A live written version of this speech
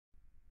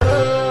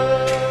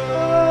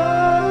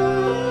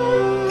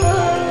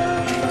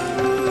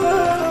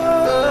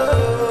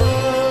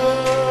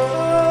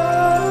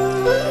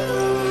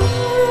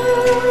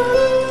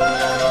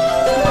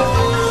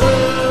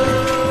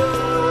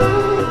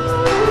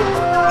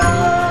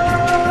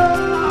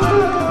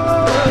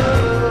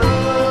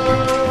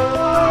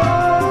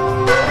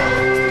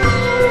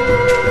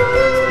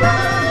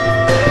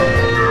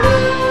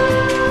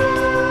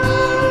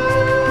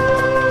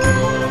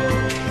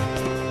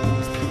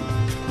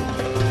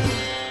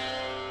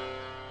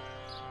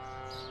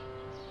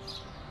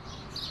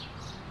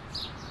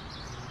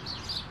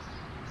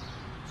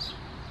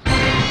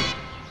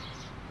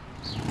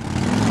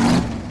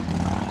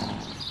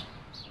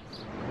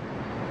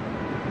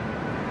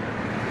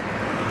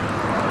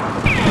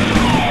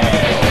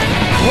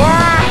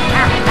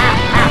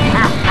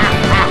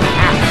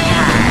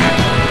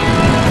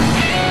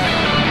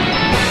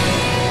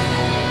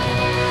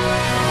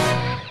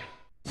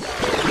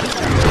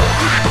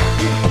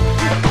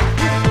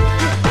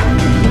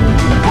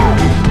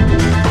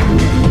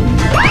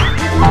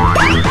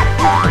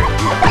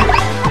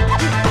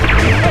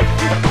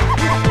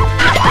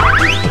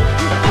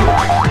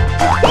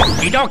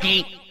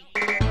dokie.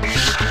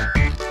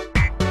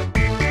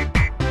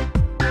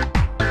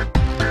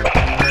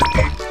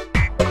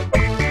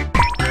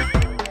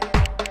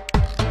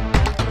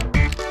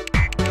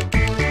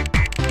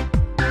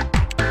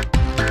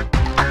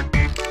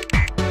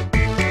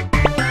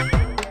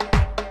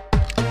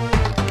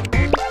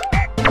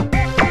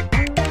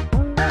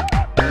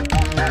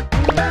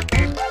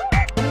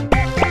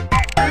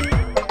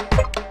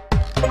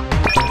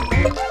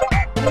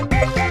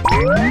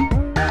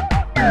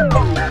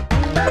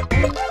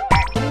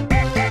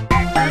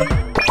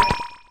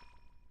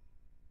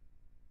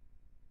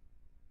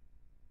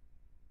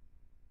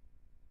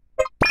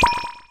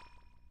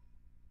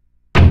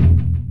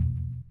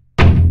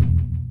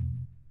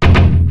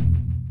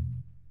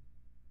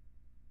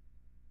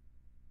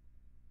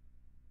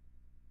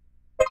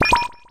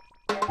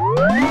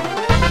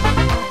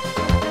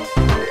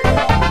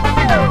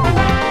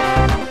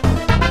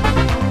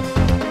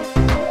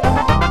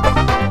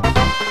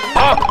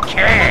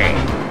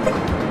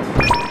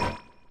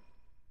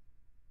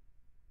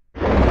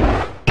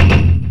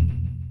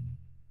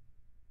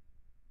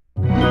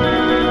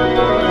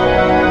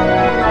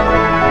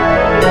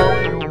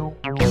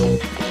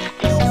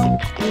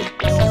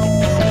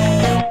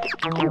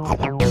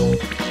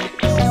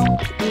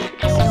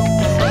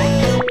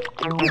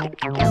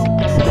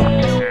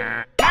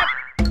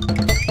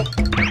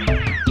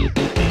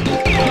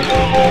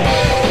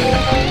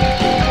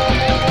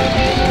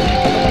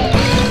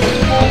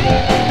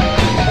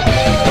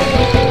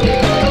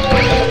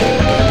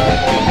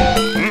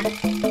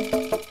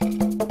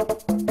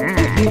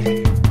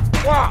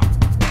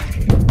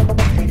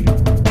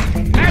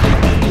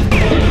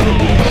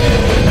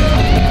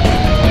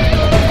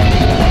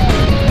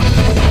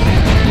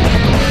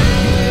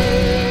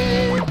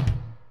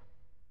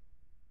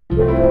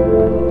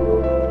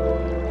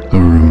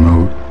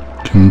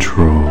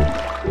 Control.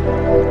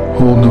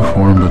 Hold the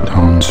form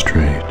baton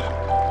straight,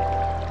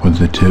 with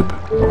the tip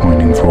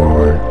pointing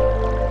forward.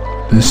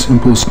 This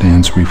simple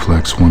stance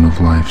reflects one of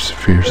life's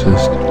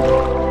fiercest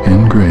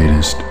and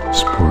greatest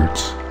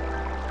sports,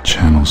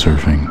 channel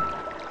surfing.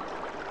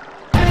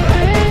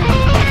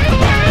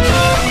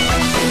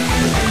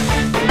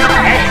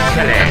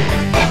 Excellent!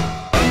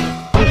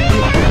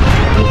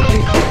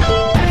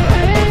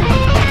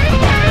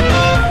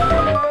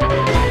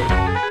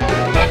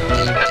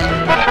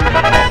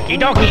 Okie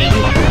dokie!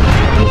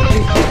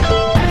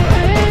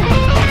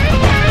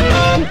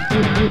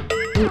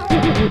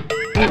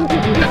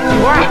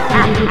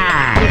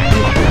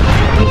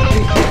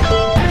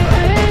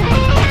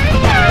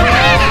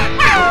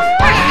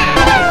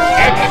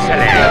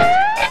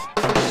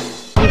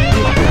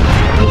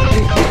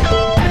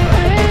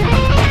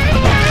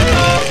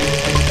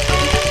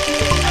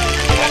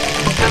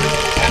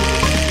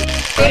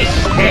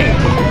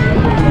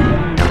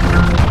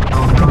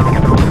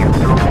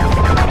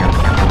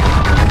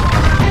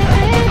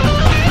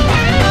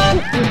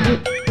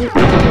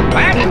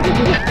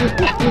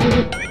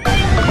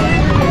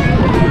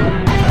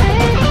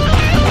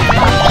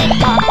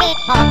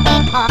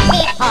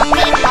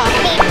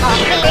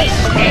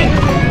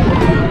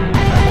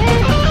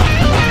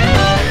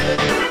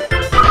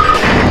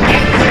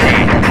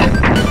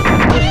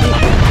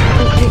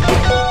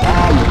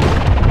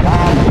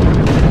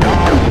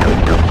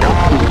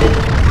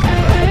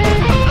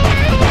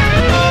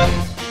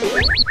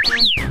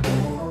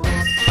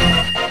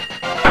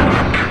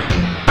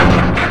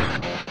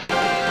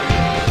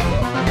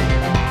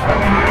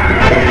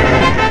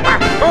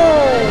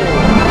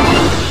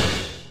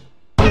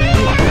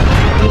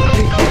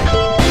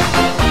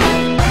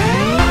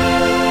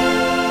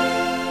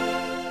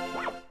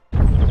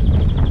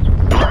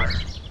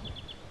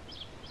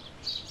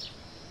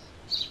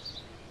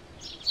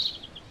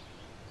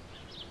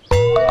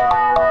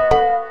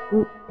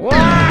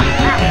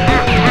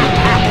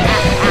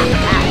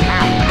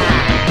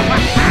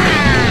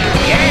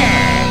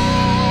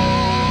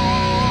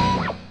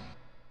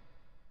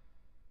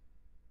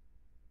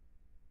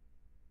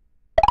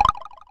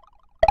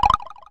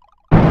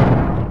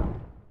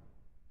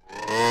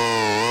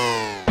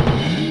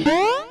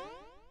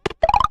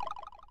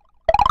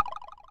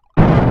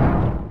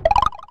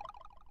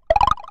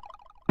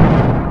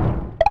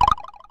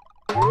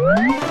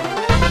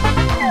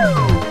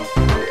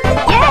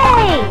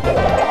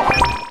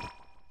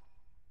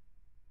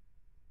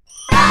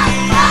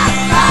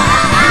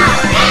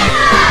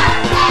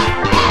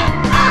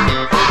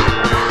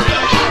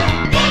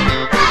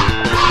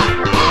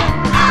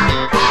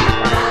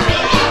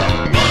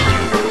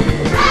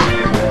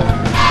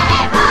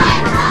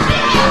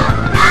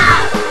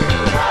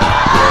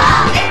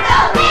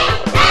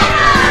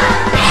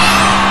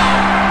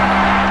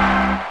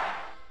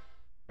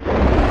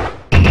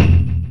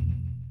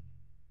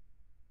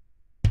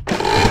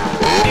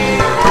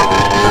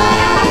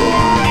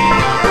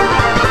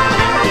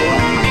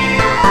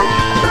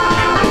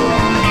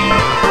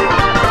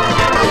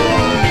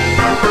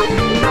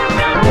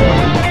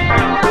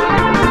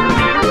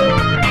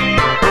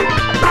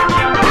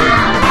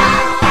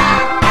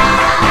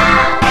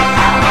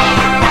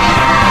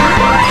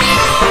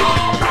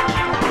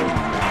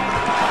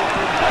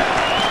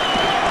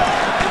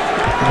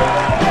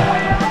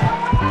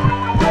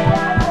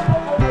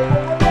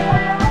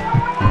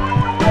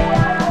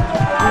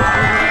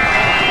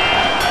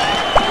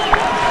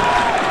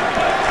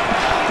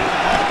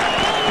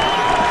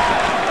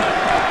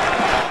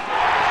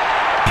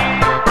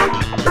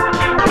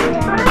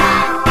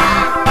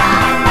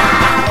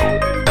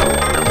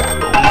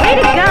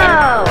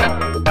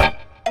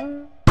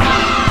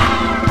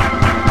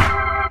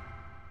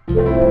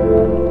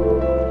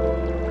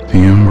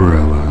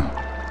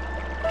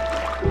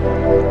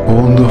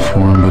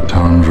 form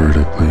baton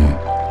vertically,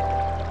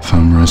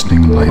 thumb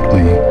resting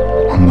lightly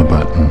on the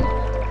button.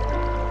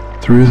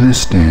 Through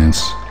this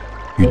stance,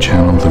 you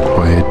channel the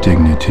quiet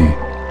dignity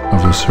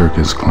of a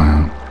circus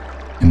clown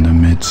in the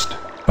midst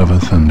of a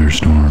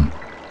thunderstorm.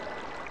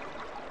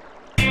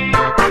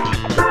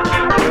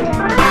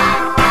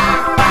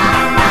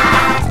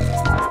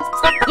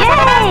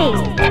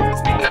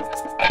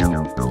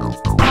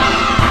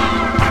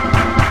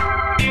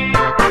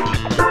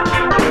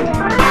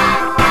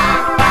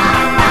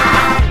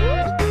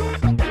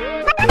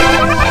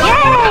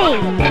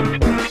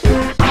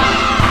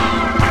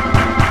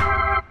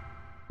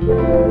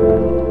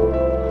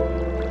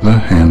 The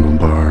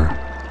handlebar.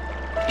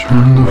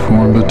 Turn the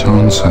form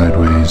baton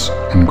sideways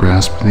and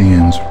grasp the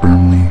ends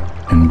firmly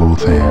in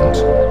both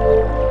hands.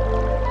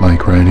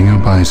 Like riding a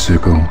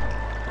bicycle,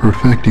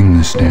 perfecting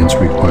this stance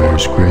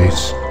requires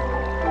grace,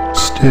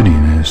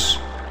 steadiness,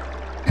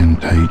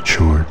 and tight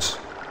shorts.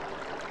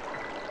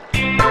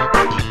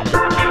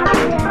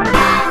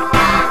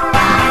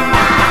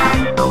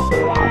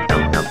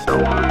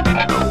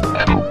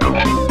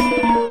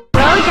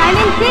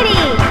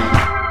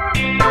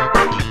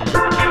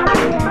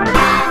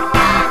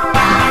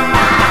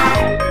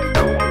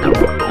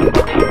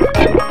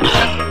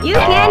 You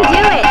can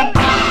do it!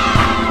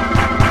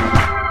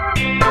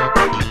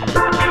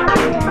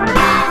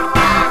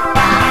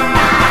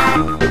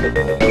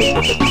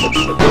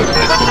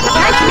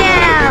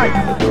 Touchdown!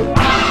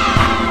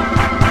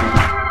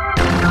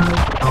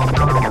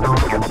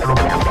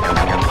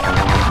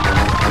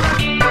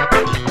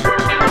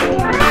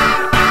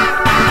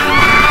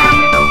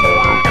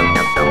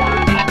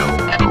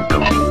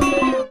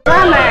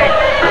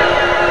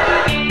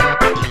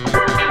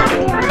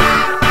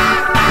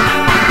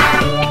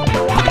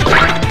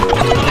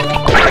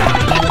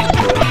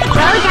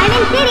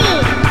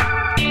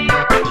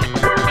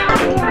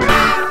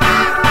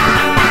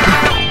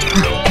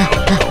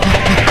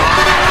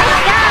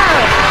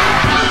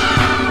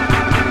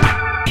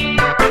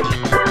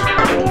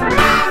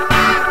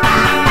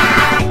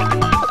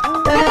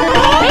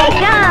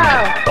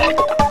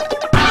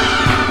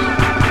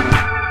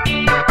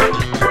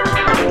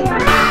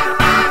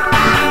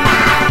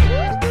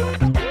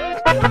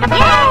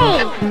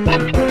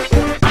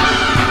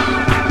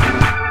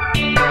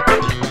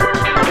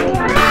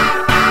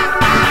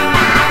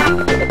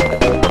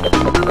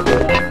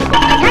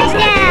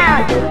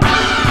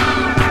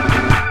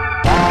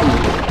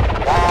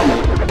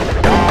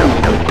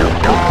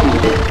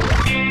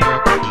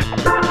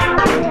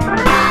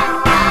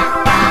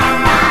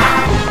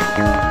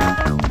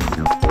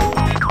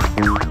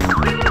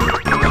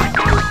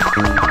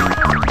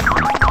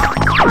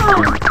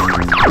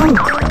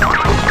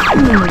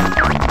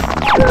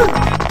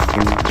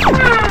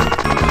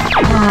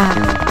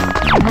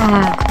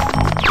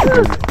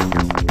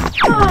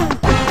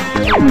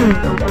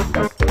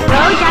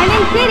 Go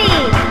Diamond City!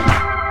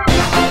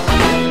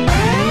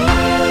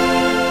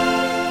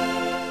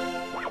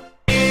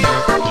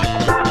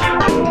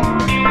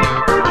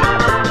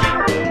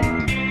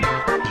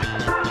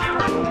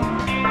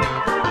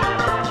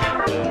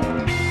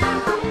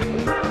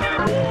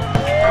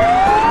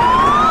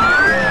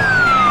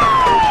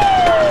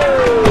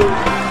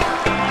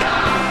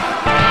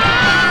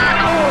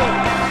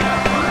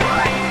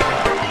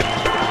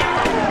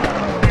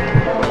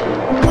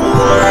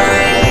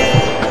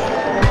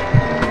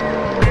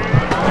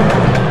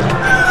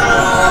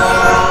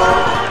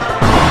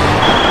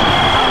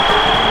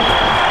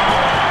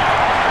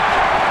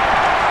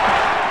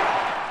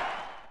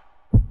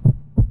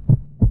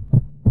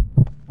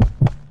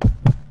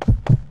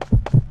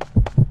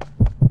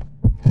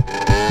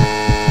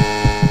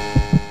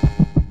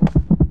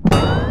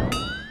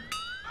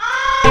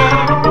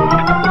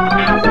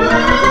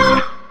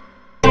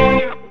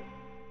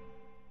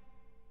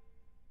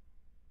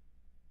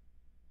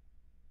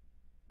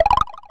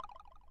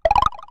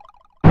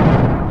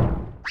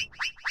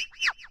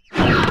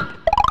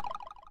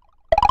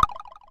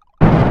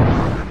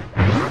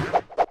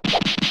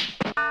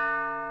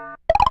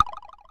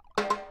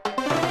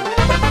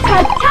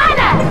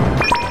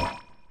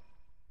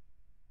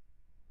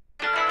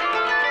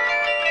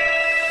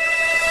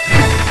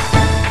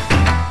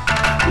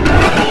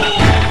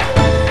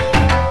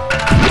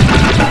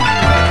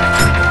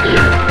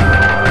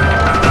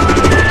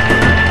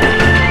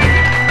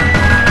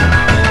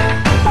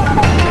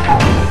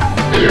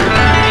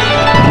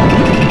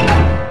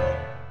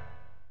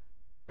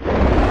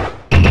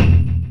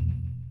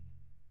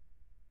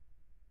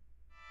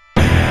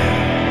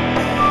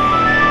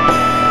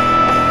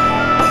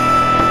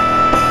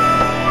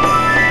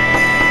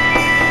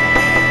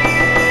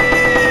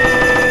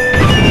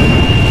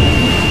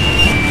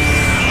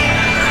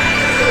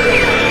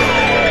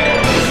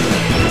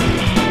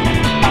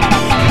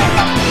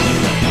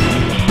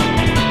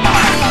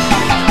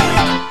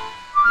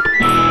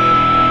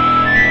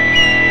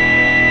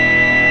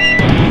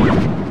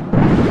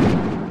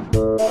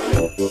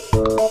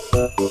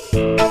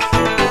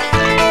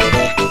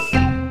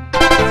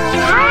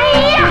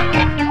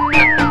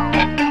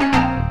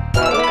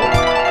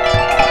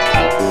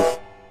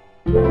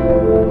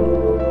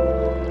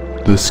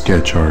 the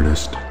sketch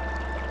artist.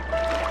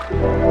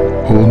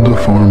 Hold the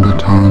form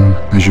baton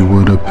as you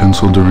would a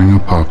pencil during a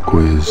pop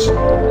quiz,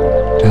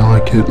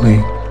 delicately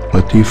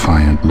but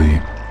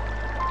defiantly.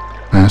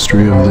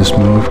 Mastery of this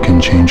move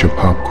can change a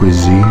pop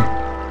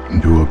quizzee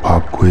into a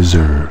pop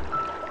quizzer.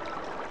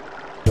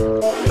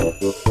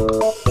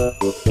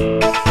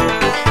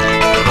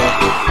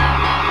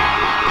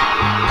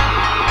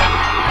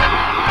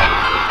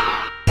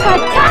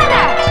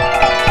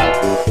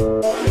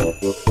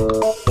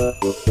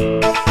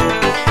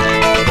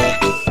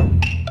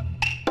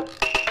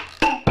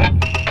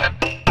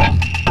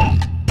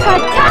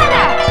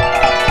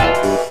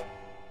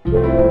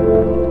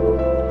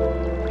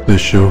 The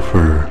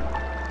chauffeur.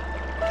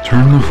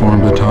 Turn the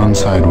form baton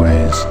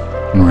sideways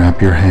and wrap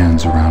your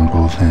hands around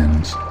both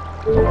ends.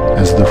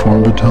 As the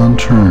form baton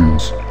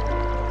turns,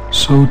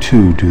 so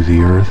too do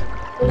the earth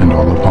and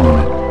all upon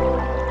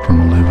it,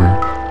 from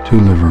liver to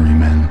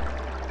liverymen.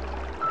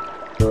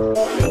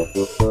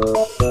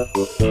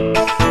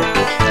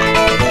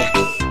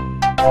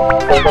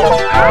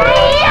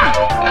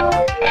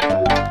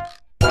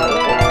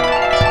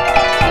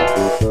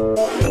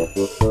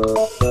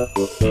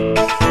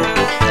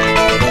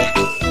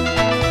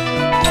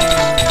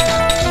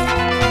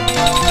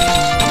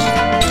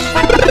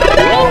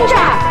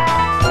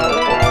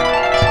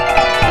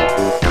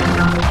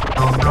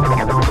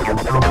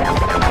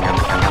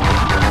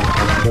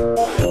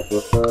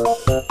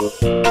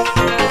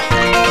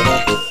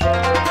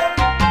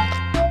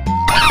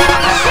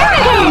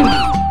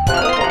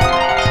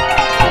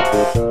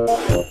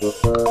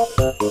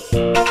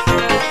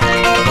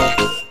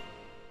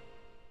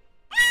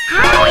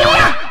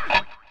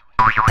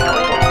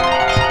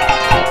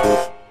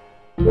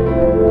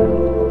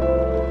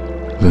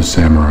 The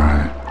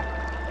samurai.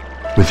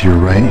 With your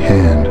right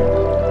hand,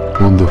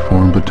 hold the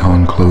form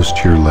baton close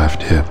to your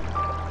left hip.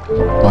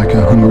 Like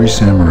a hungry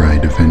samurai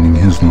defending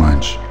his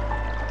lunch,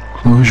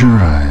 close your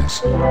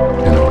eyes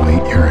and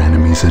await your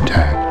enemy's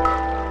attack.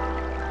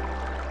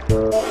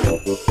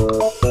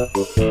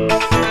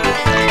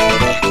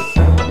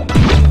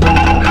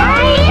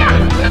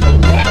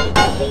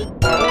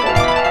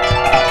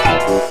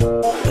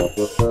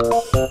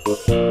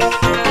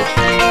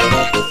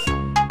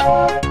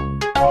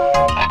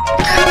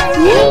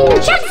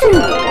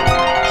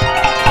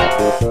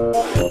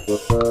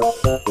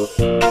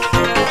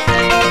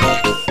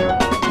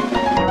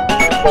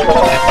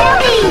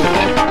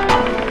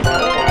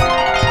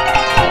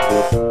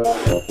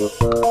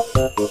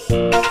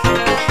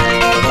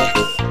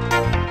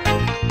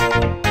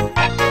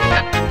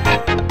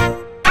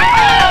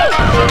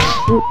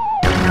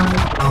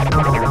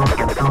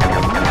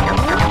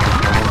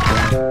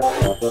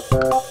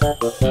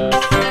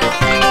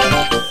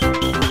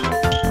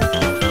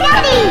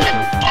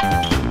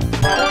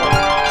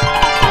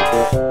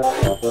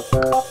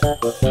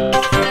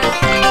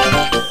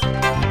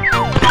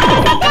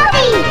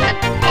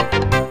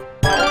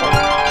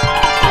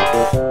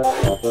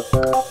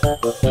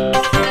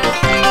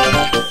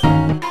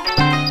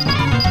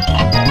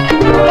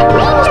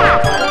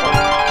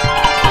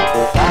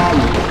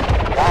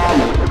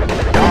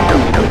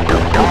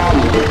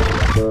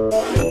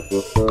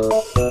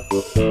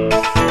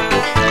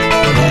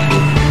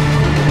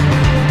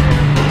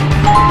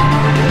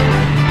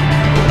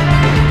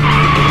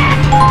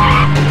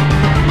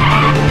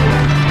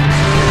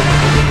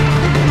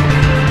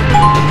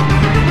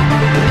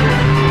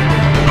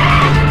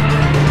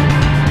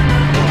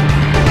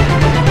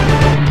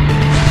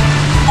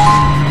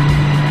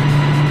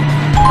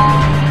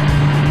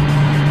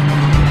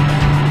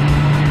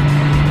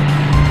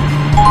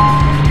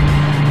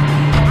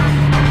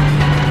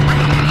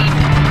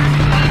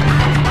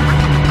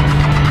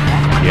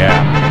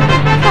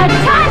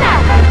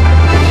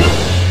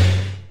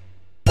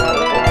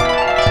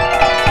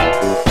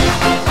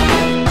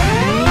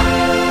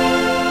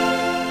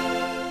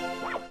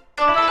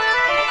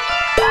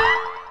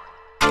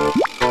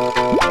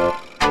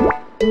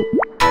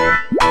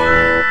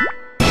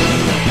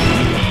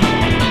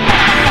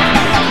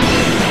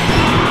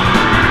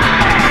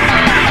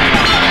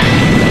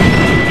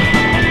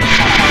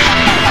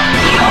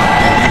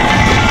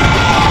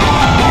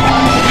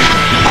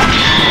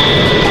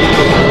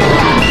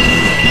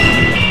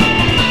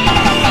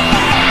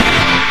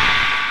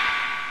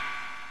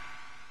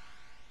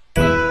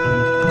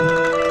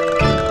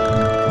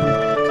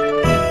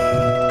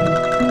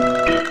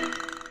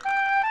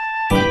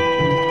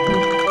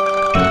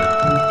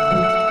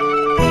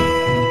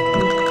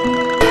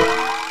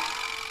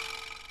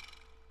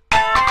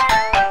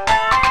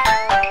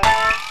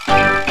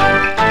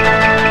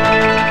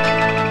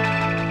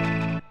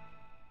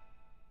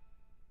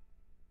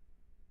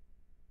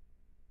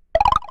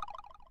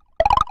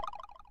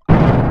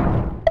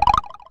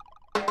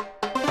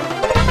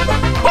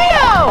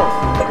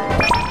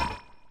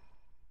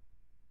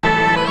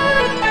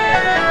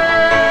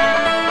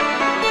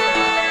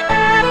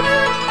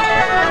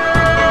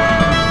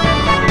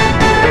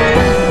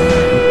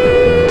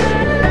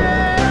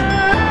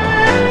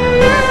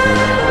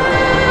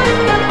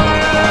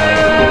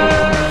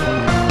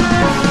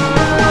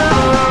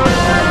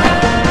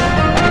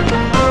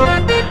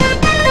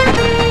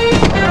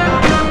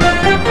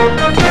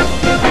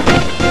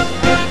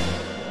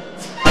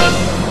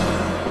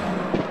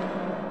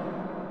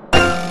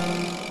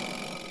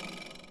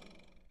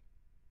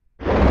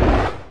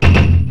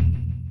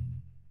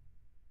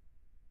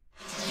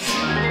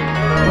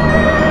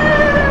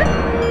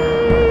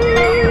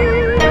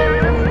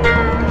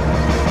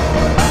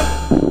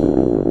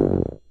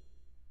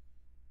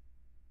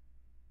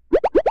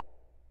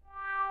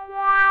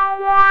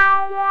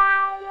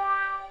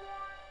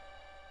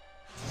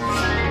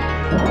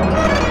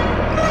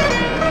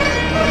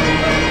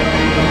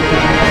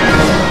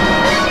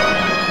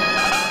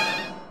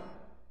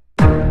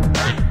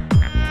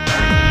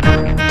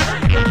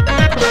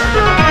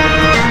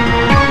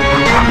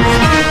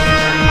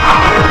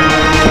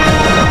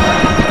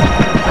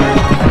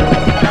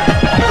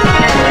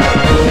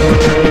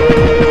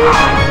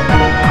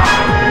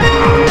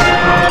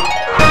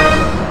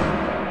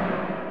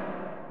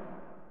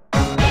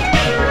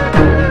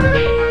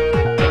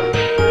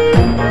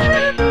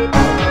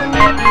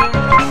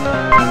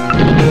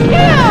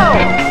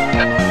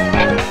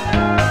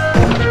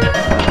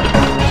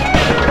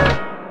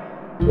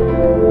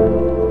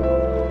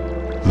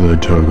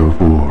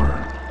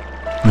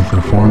 With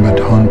the form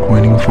baton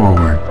pointing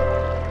forward,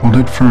 hold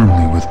it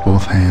firmly with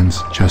both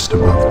hands just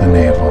above the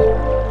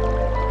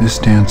navel. This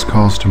dance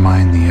calls to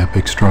mind the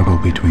epic struggle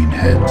between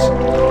heads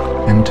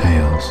and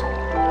tails.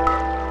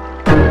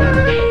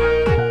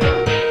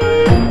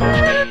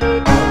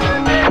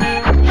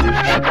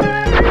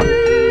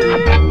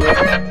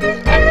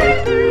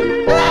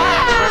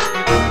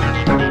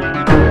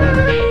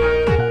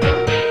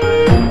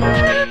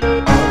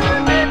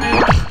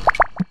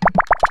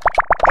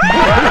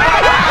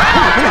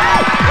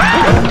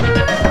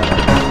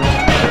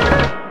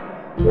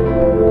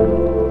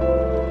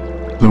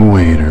 The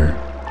waiter.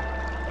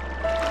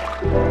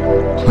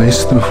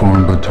 Place the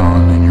form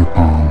baton in your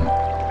palm,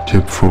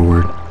 tip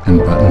forward and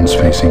buttons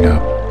facing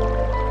up.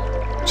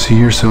 See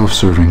yourself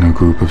serving a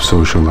group of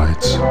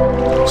socialites.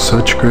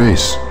 Such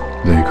grace,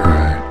 they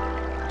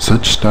cry.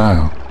 Such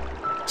style,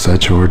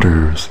 such hors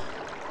d'oeuvres.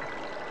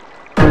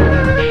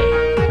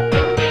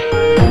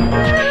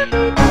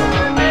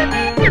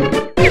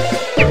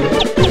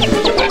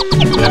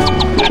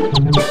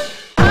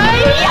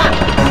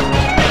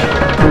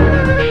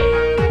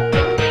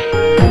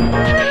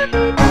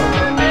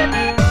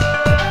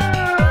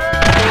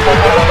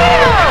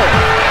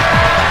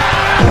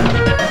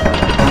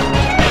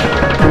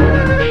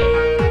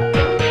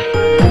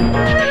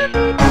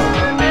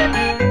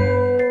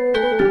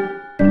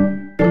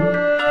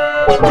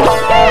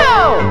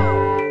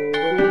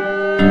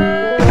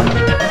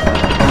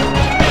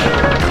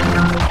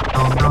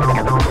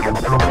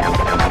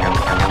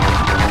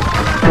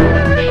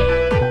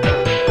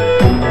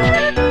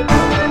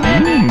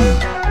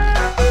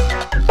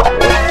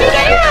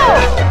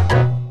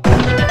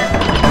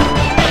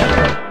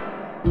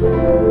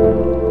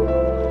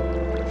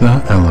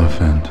 The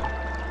elephant.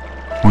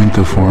 Point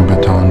the form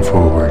baton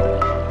forward,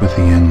 with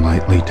the end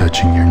lightly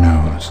touching your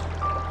nose,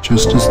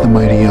 just as the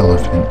mighty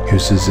elephant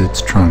uses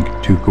its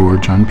trunk to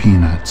gorge on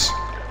peanuts.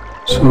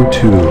 So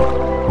too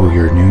will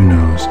your new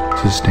nose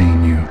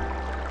sustain you.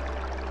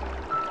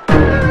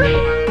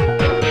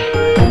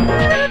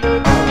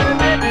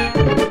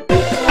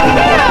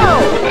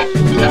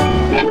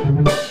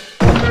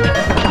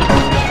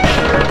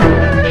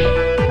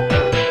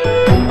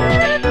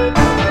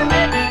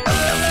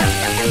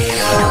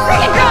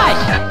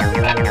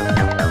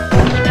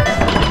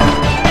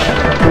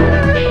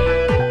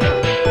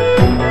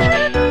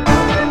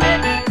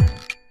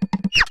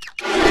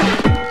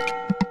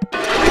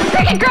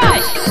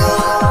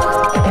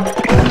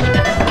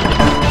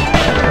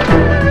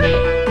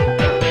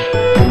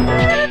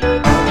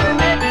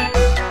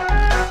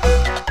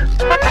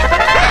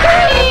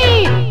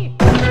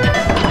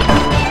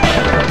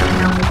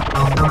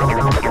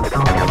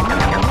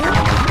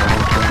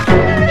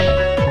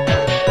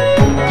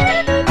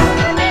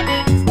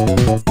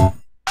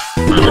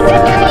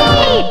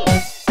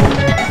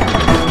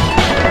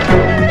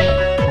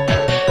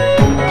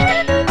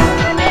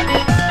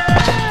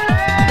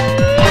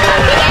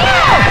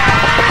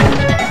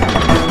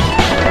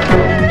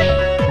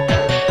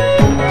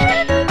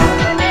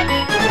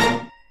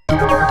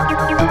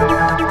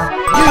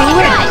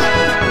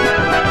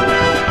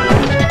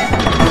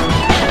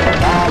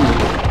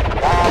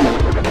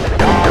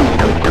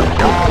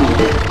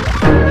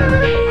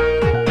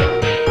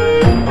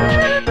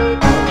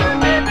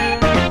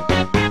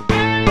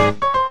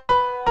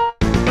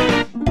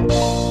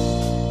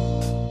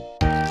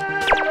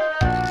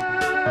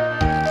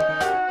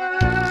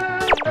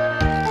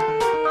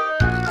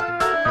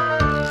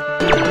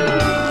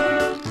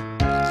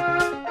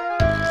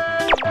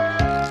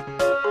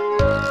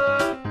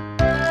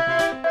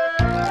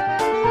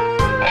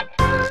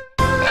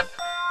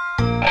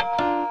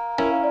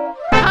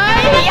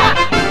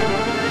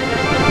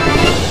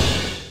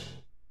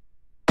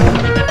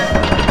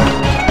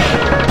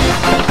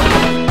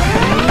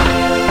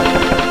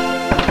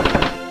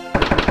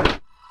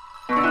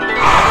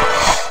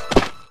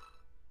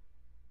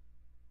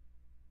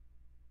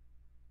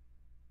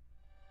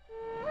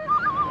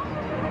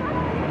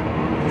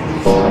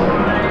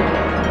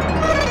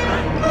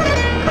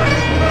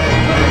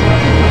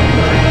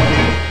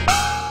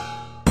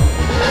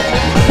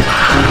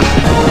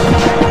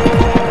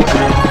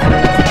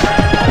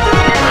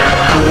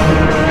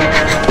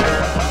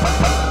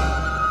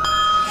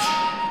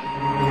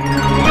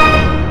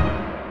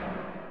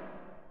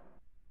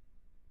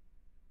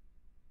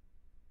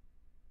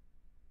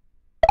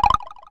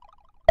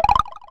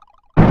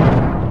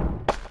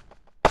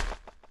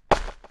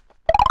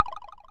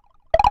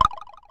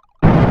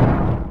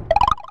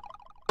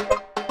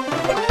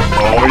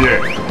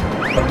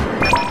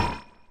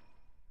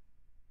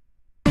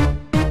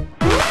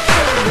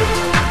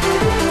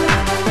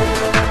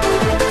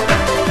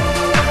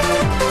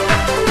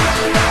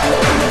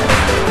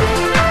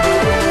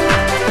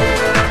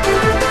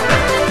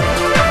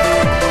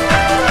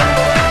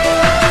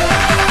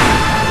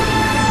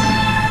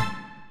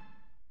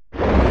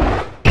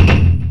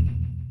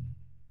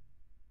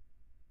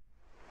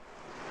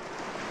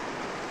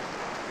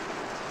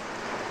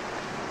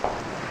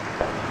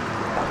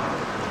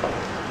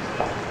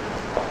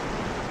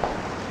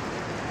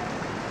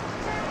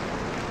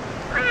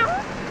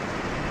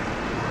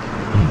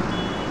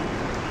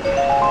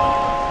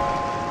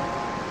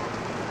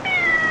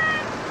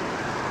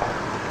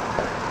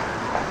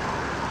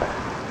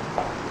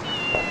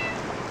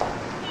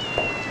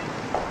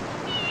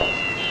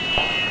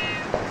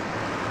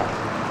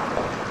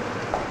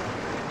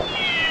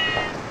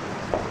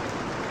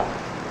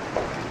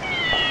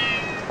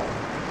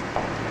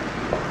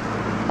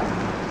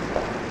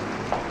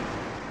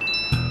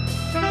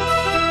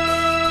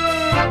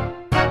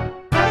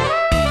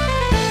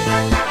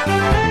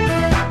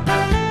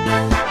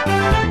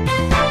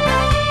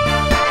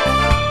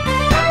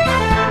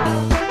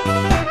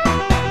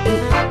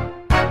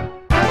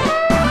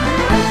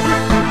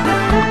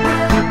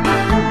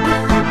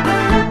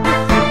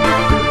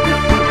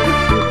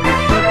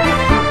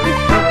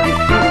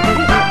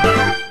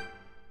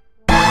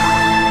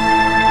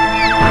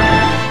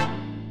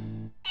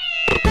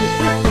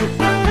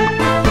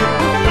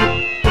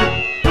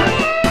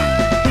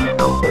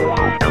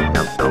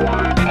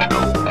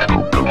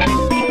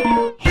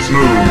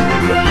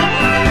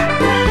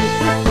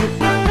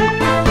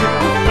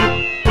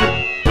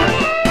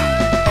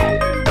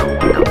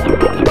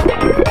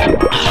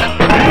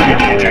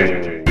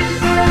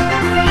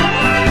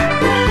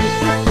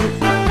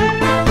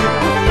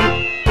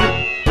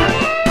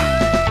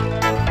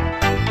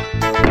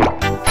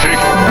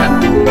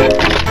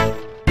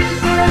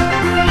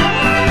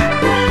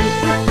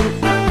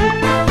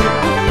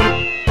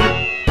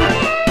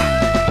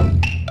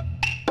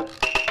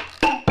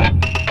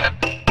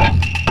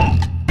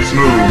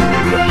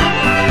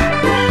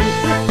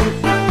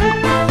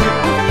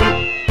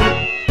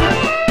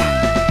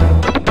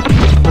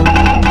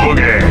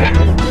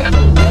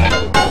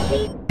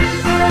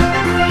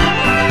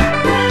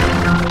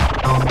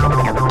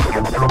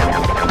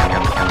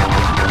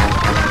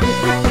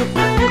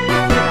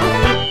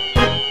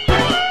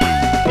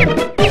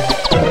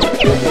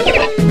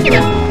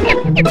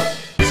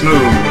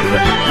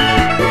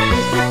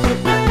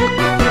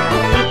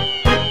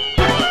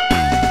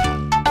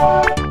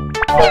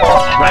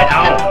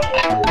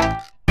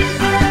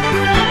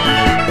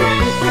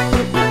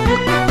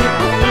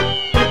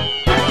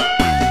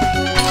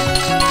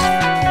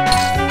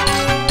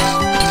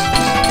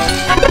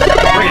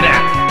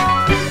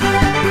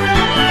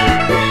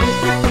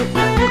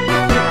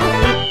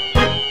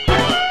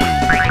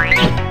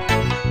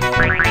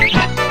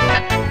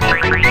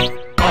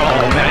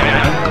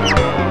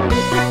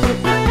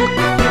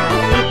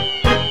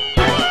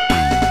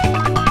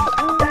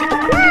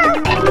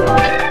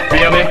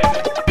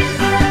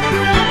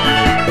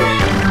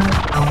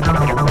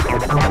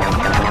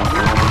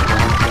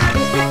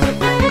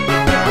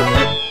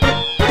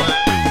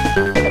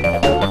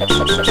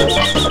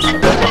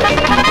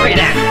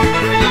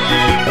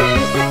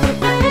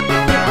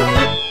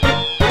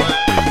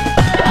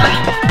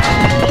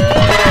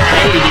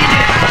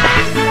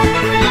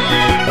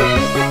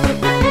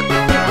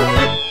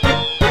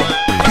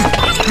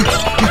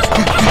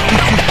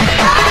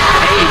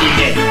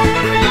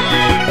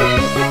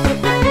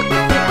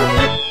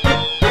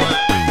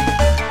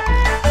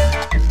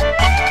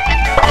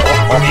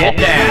 Get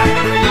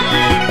down.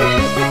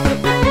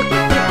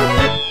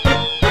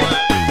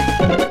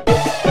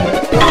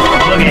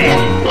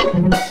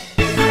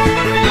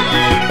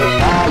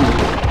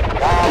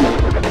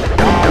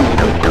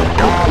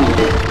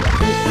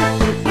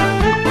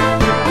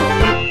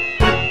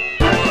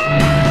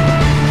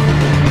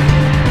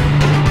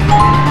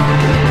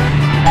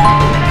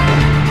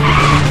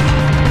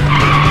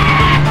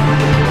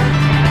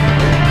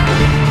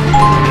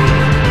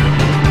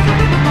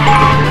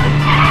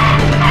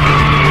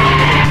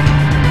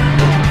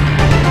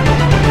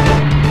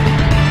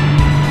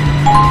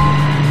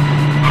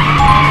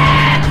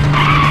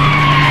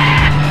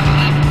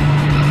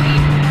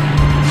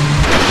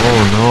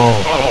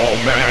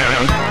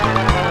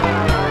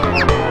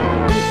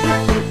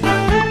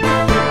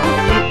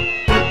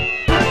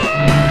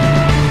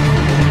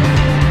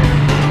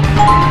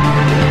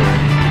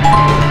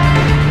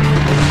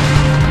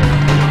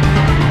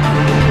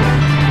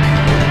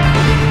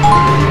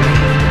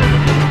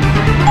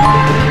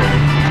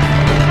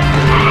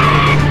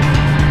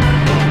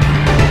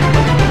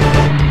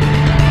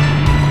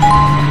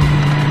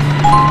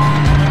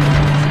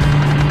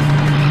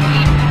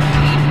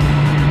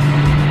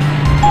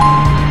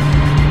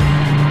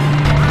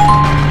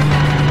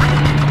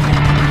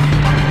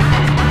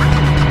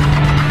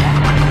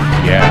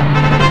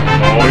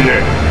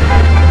 Boogie.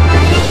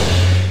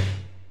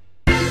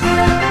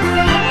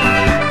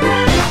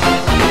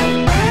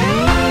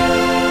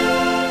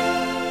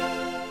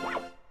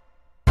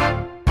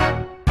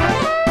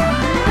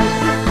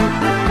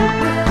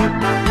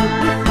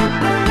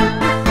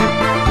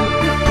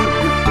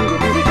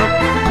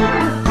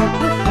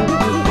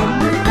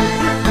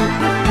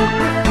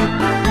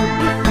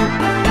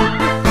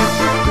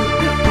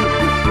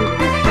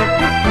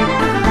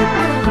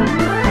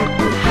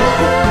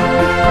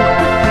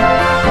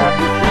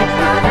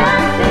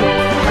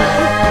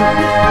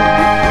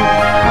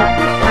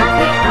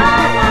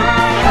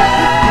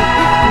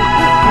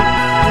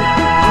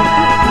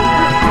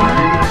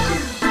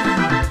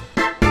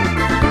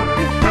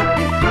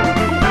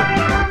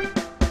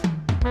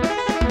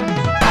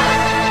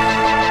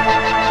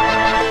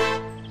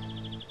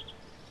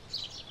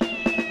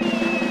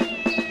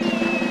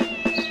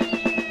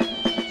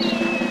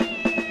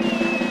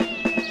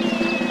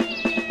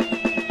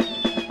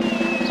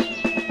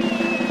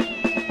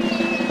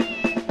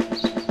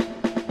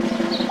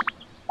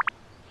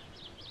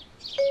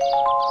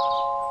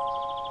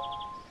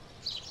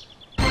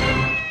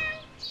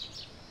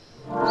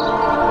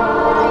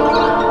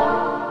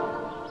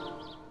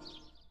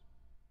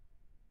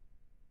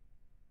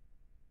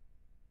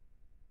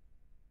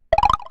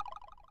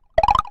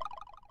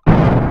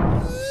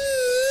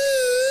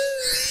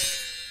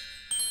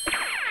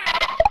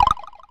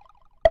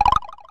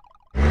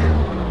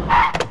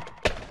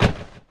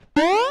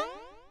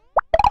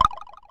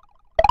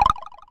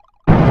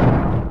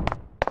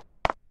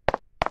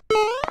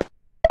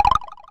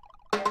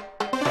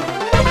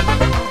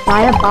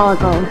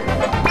 Diabolical.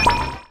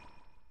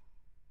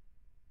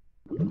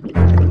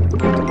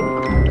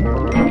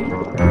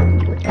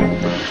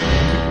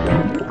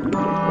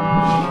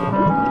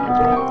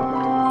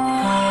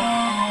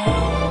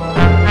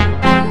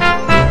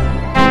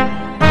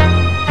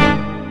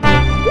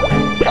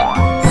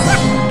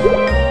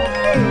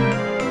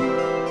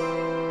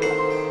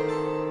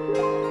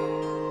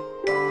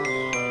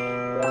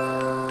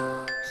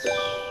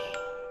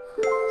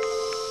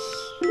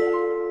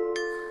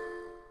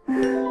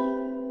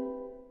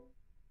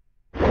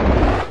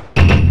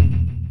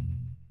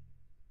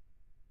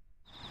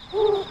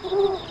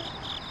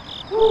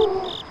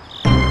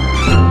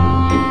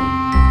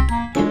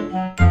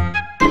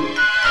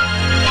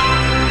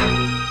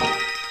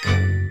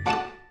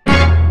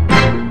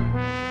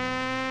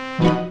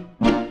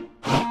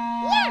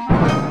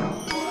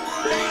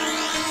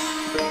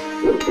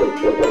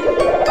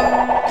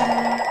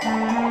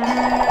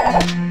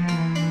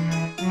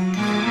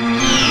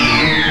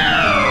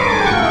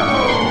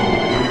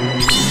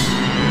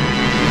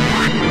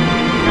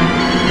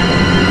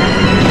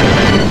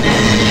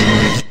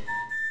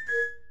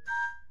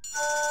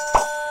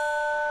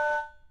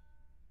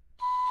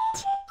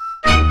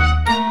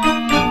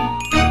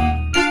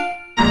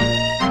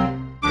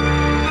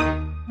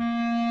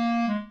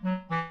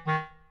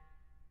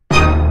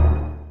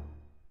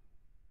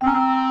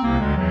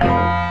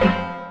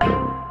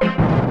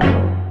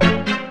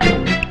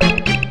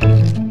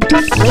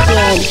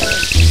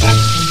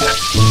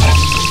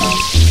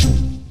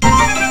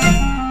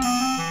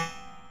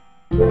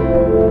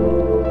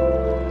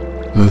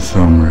 The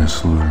thumb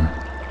wrestler.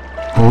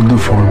 Hold the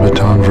form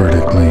baton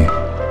vertically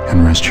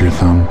and rest your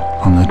thumb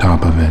on the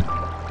top of it.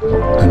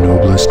 The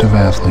noblest of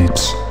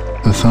athletes,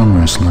 the thumb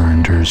wrestler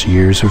endures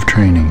years of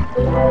training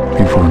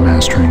before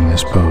mastering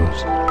this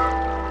pose.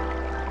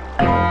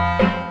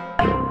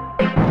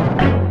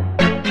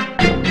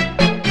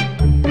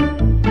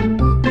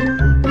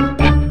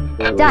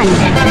 Done.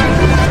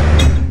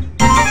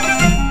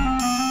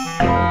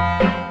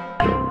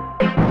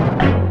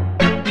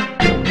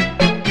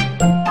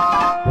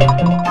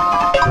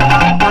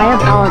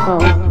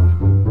 Diabolical.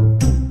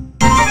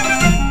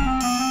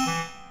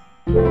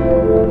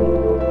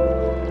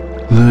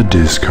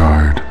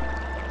 Discard.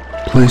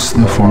 Place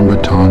the form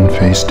baton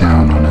face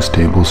down on a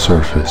stable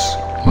surface,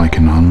 like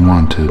an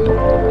unwanted,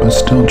 but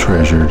still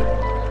treasured,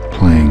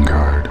 playing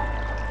card.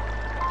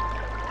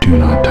 Do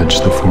not touch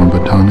the form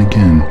baton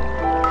again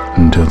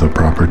until the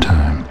proper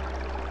time.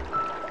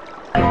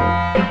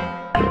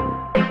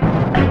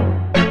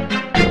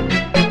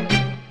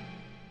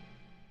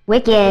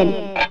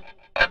 Wicked.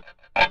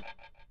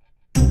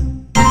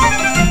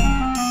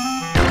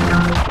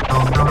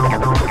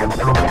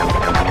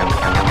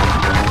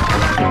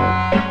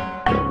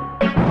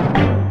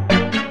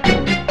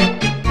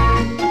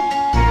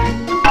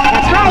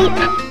 That's right.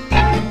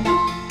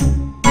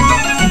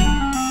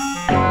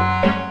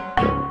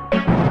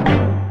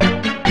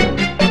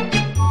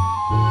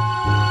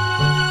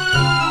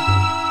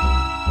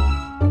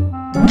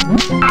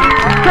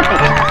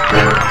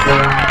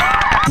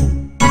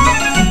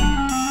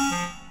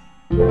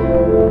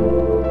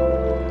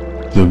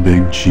 The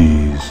big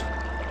G's.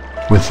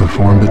 With the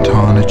form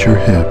baton at your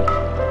hip,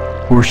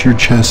 force your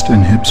chest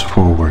and hips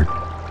forward.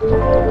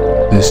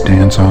 This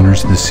dance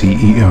honors the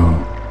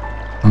CEO,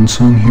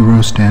 unsung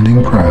hero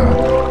standing proud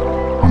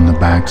on the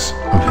backs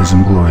of his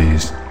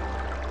employees.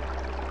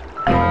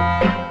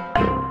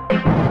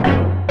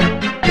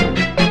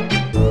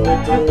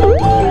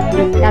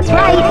 That's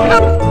right.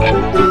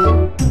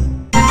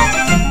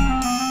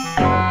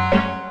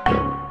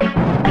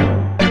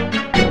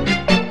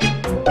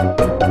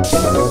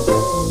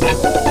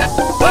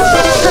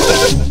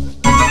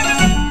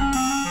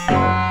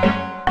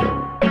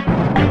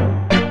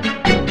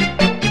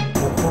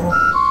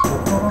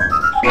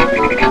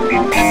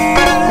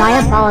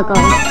 Diabolical.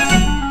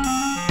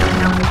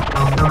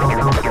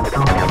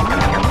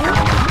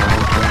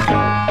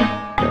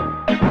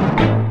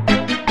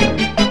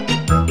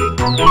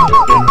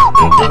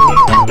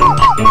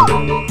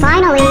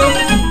 Finally.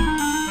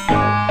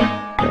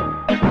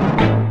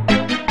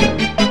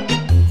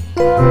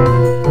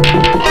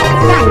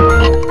 Done.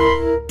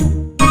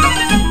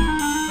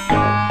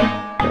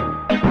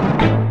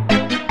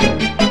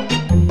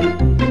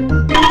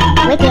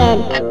 Wicked.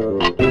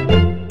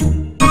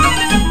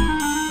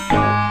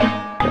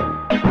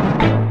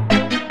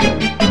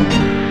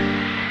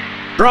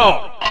 Draw.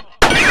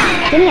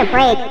 Give me a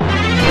break.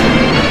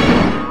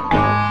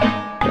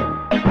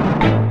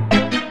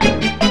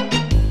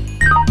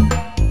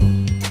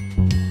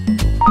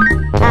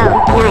 Oh,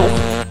 nice.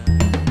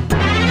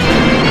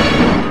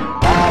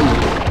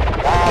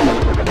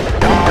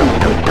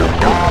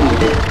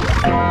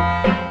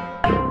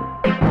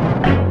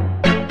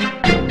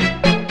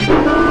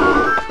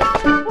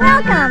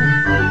 Welcome.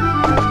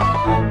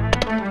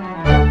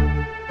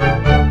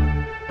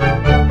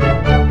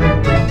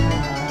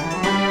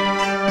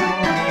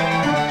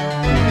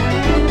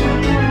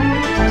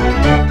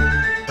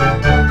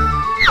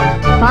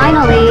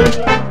 Finally.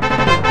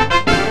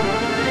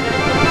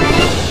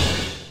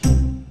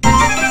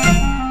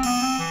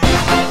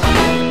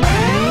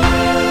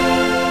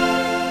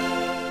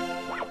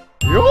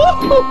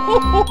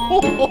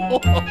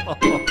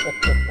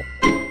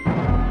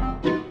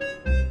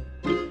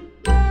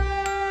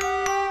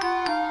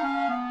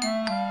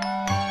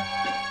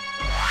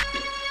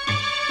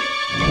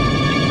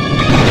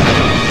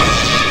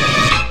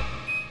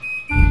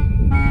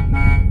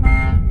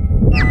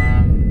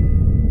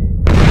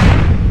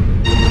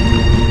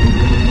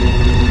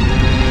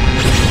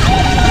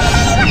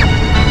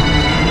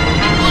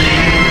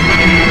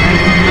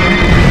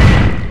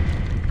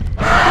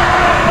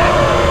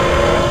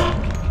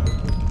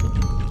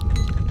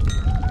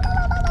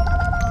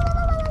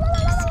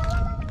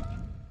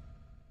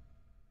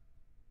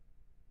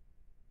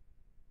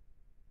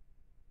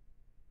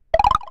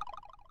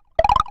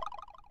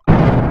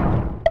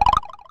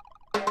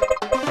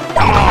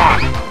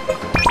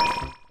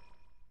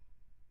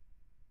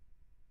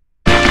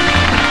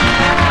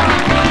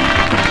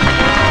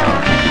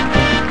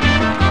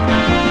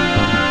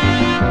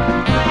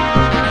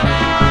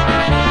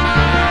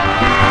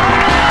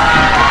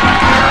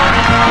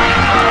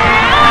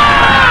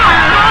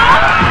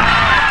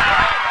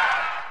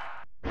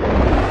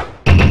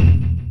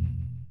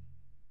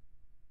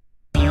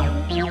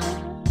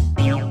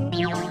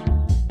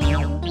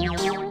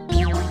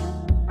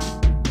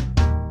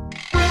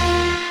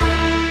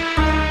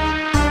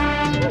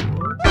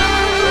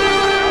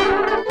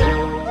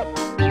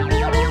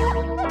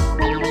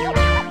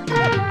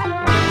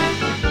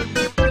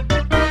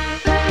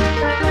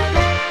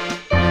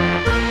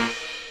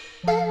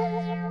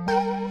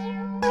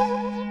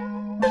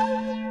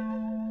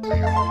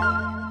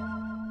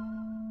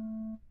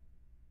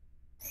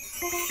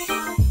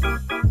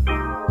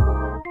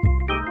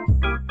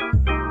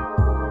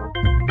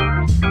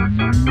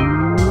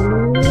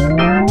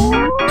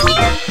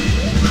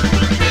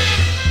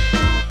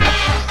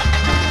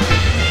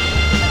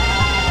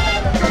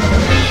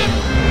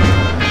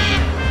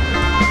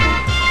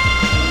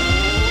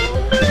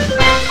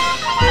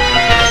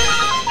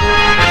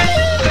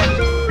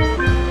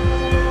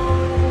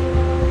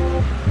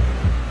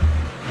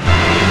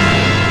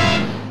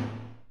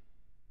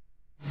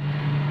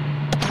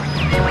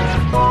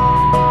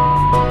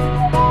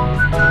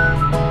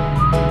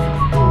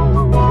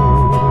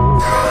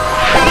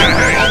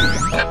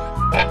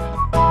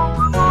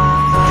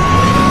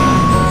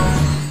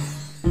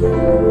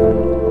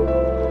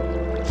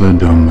 The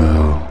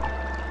dumbbell.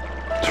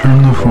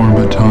 Turn the form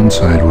baton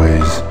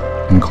sideways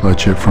and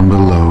clutch it from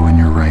below in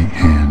your right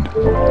hand.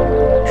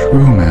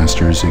 True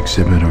masters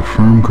exhibit a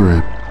firm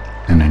grip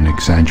and an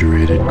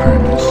exaggerated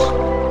grimace.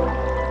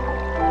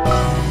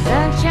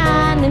 Sun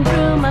shining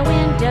through my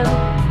window.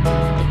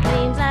 It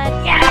gleams like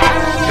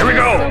fire. Here we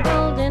go. So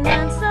golden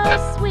and so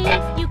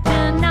sweet, you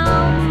can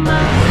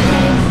almost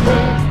taste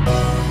it.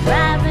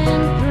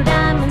 Driving through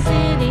Diamond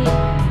City,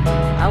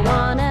 I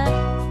wanna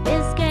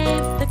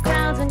escape the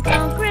crowds and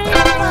concrete.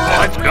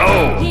 Let's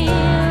go.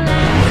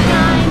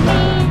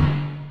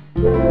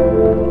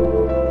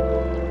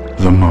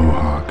 The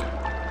mohawk.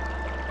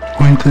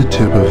 Point the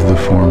tip of the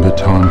form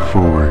baton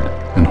forward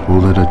and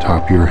hold it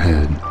atop your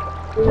head.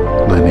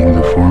 Letting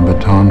the form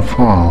baton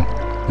fall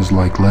is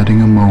like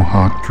letting a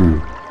mohawk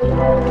droop,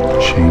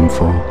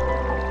 shameful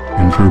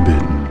and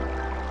forbidden.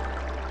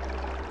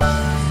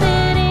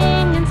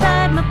 Sitting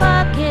inside my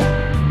pocket,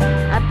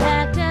 I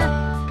packed a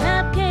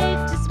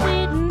cupcake to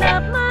sweeten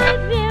up my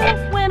view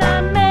when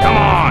I made Come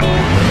on. it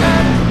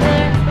up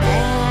there.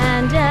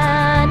 And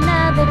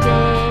another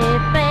day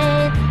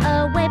fade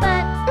away,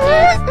 but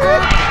it's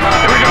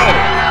Here we go.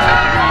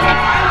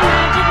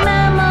 magic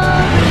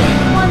memory,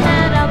 one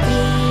that I'll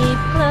keep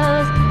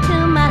close to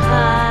my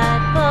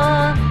heart for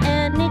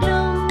any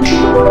gloom.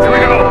 Here we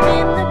go.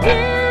 In the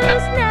pew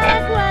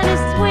snack, what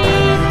is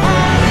sweet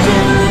as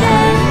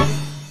today.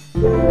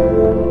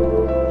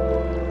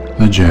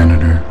 The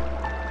janitor.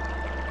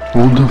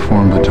 Hold the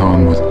form baton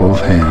with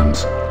both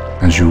hands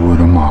as you would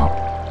a mop.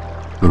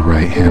 The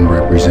right hand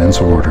represents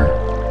order,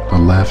 the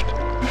left,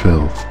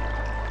 filth.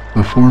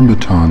 The form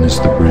baton is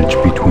the bridge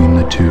between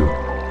the two.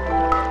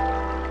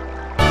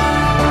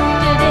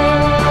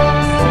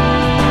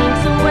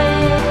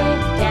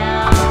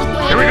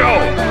 Here we go.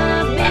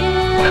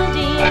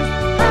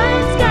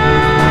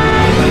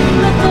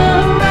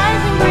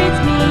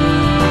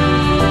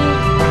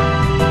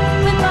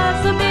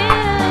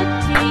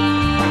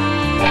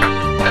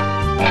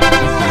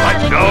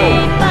 Let's go.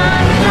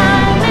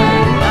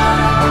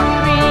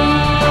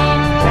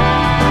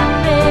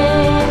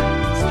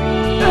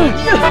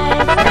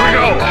 Here we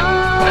go.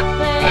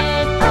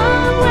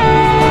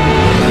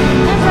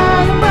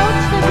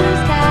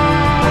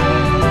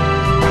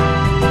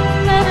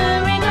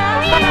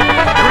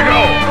 Here we go.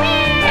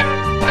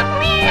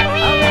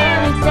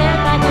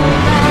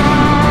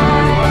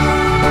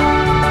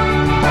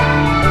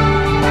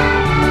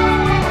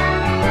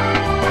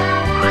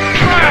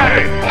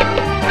 Hey!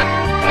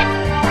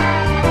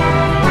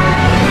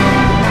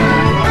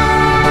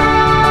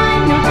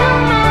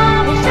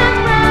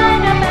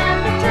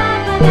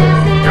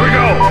 Here we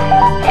go.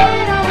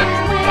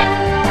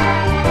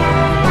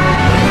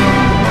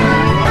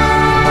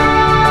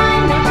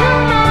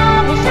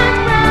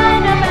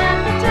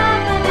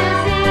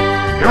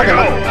 Here we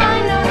go.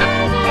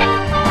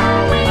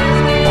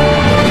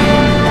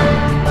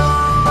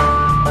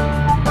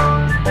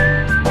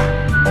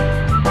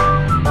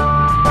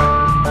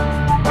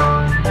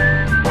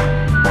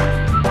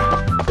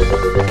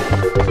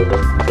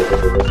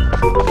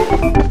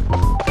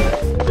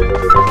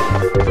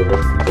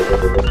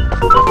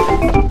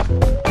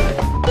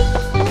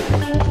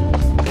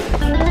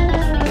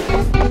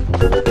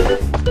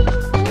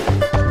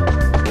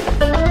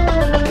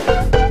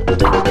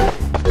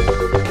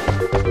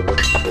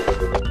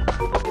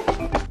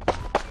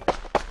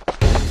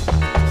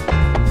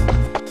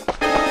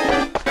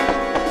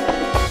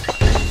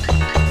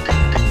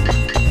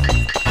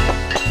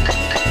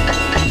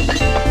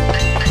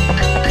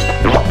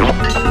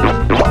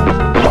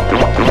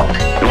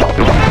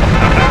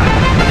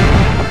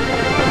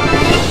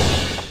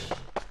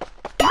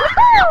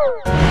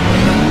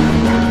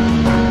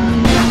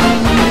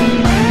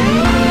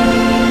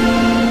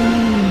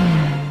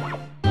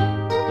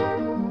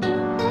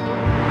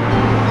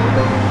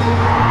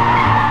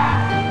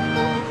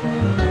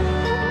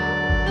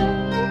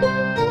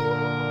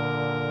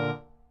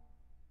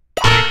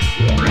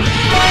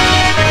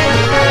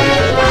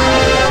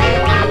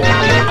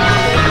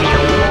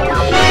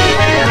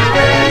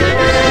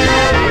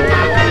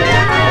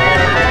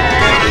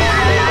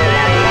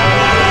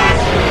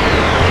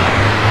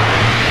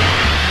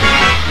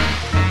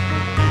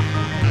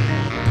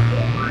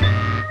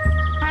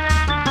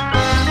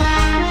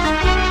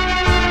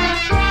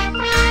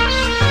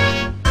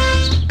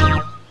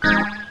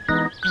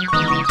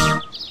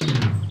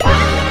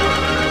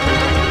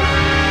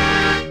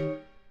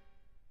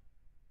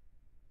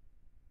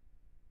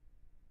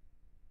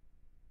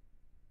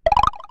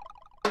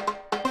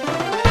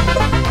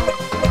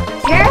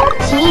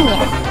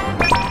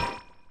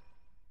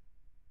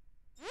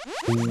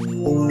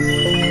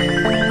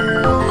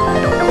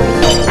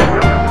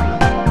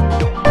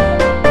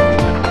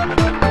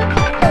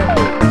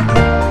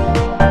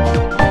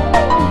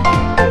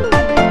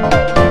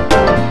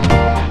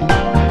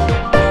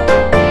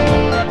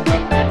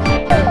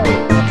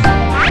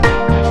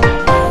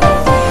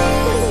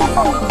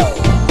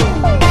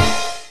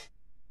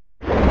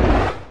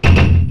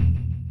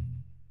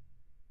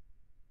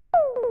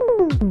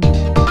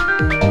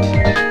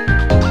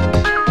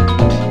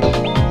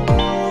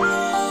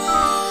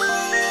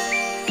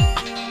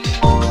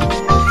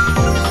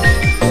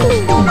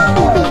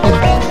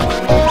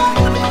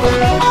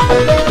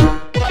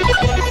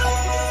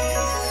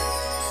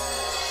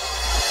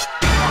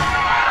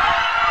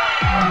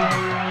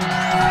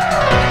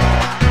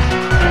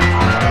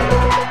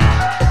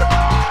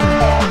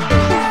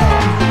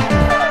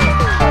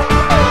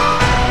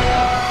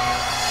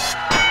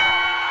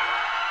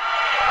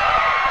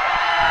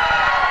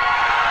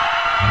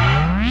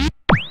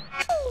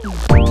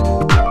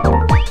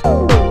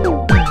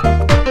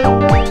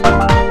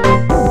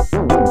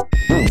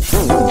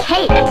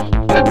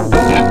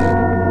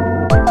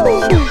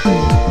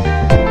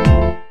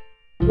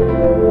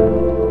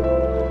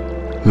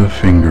 The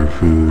finger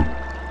food.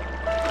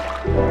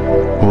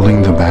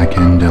 Holding the back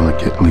end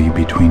delicately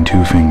between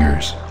two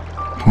fingers,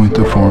 point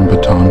the form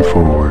baton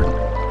forward.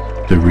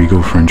 The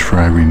regal French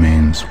fry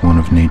remains one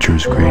of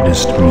nature's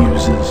greatest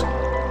muses.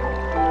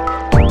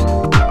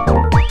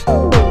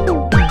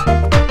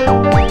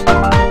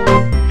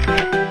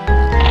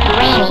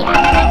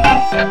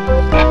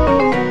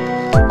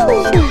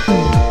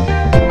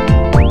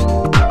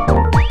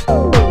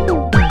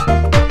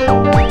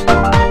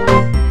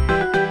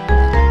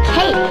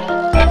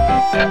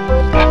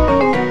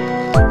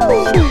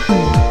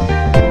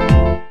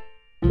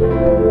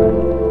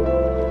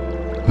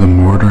 The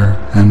mortar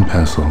and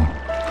pestle.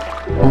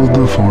 Hold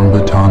the form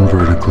baton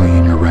vertically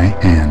in your right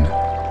hand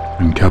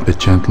and cup it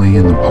gently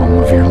in the palm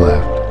of your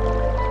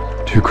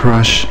left. To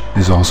crush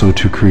is also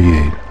to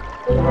create,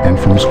 and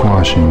from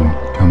squashing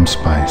comes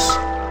spice.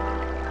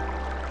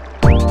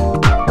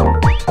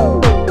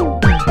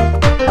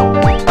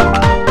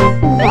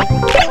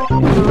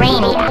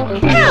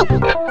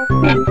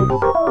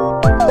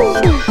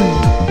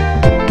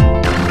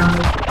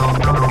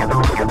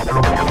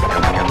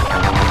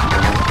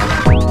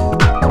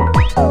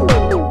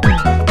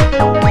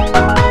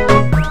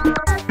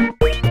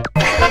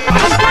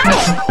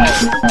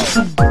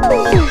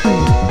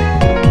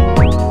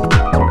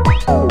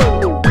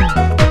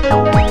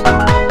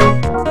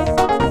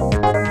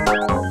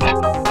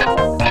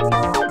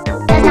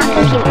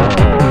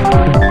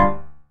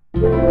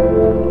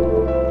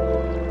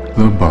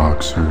 The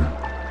boxer.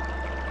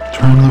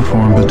 Turn the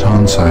form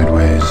baton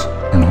sideways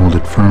and hold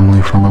it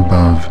firmly from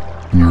above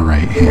in your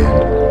right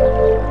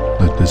hand.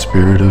 Let the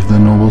spirit of the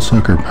noble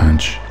sucker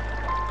punch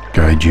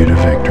guide you to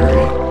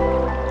victory.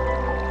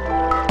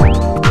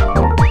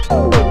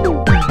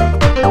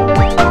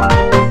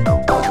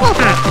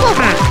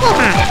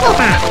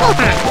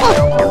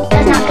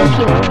 Does not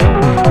compute.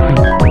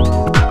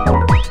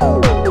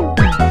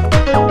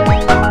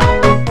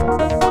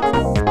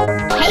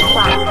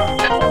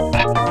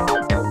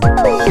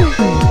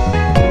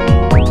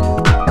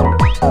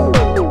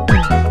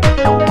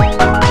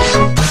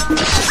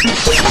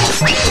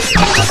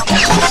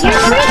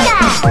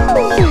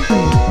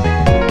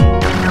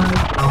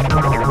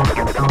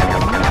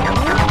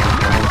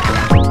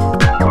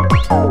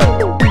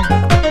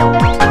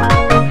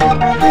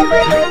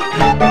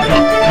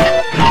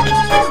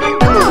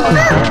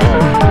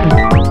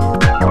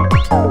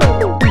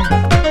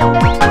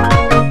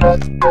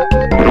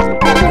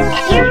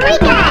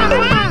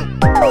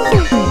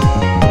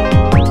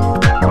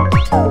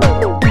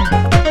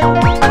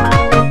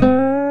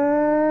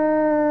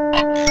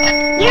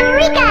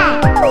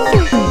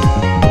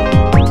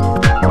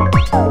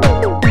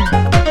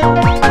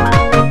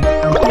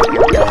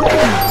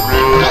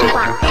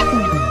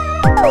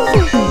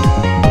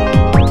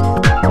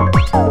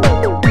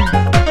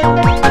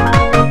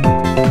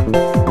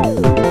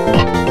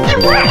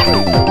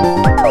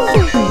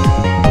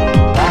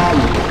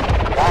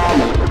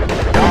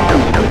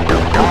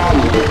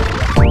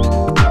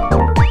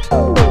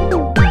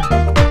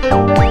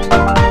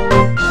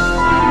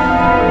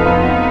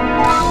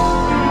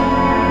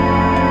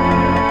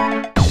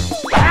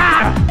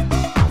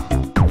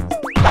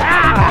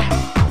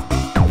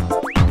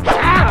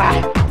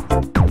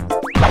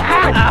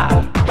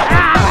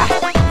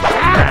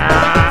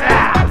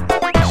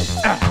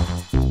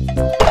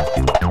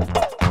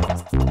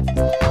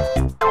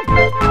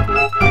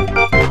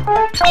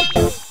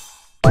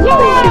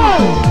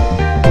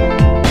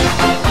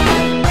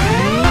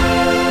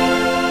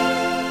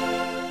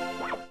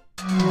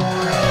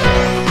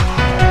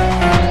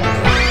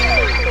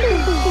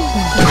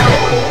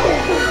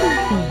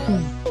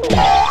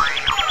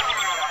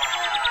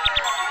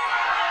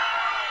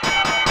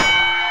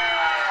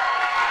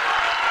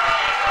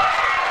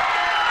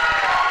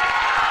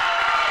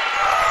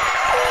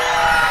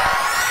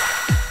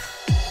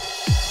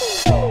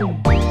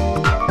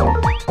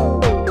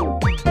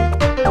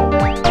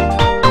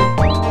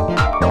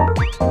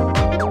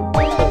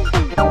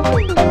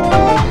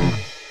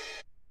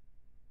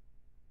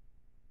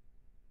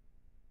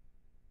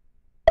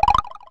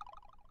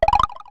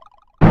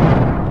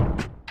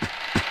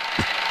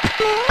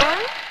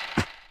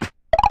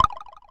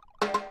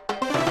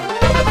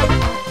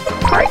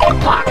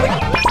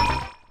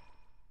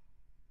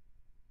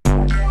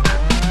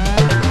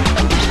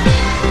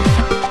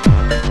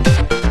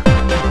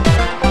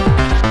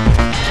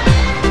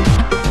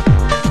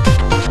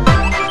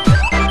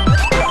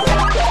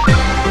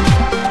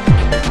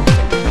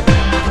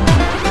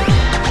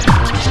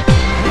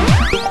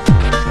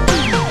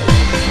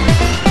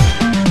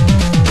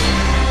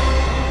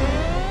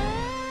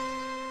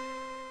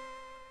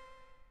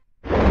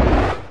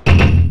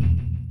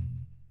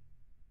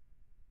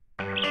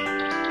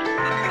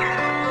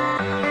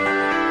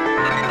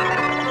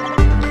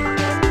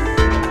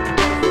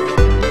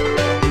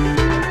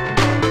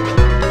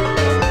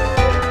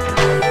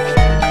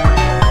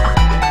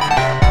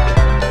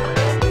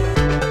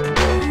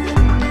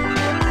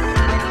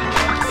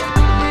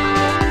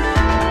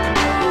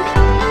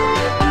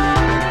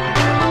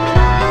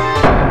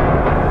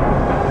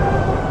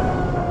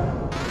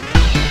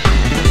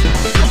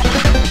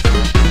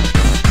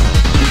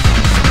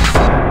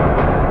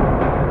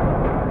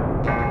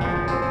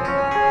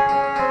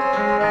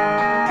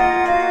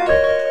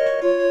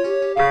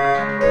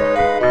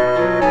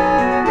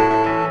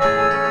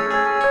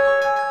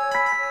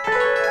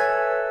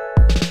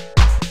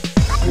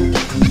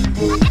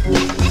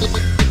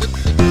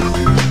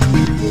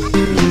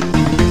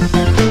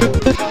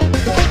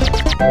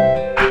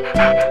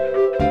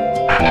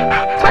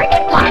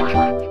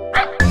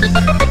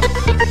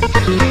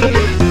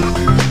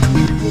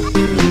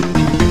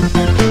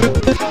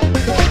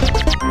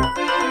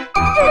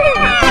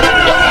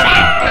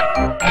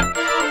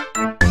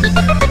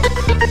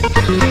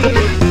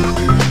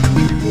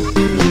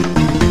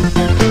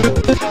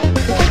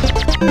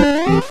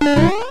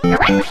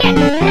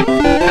 Power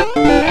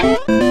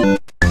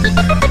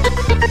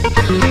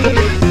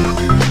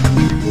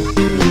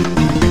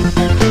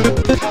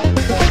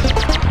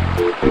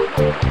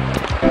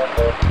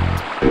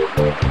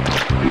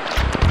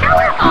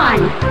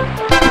on!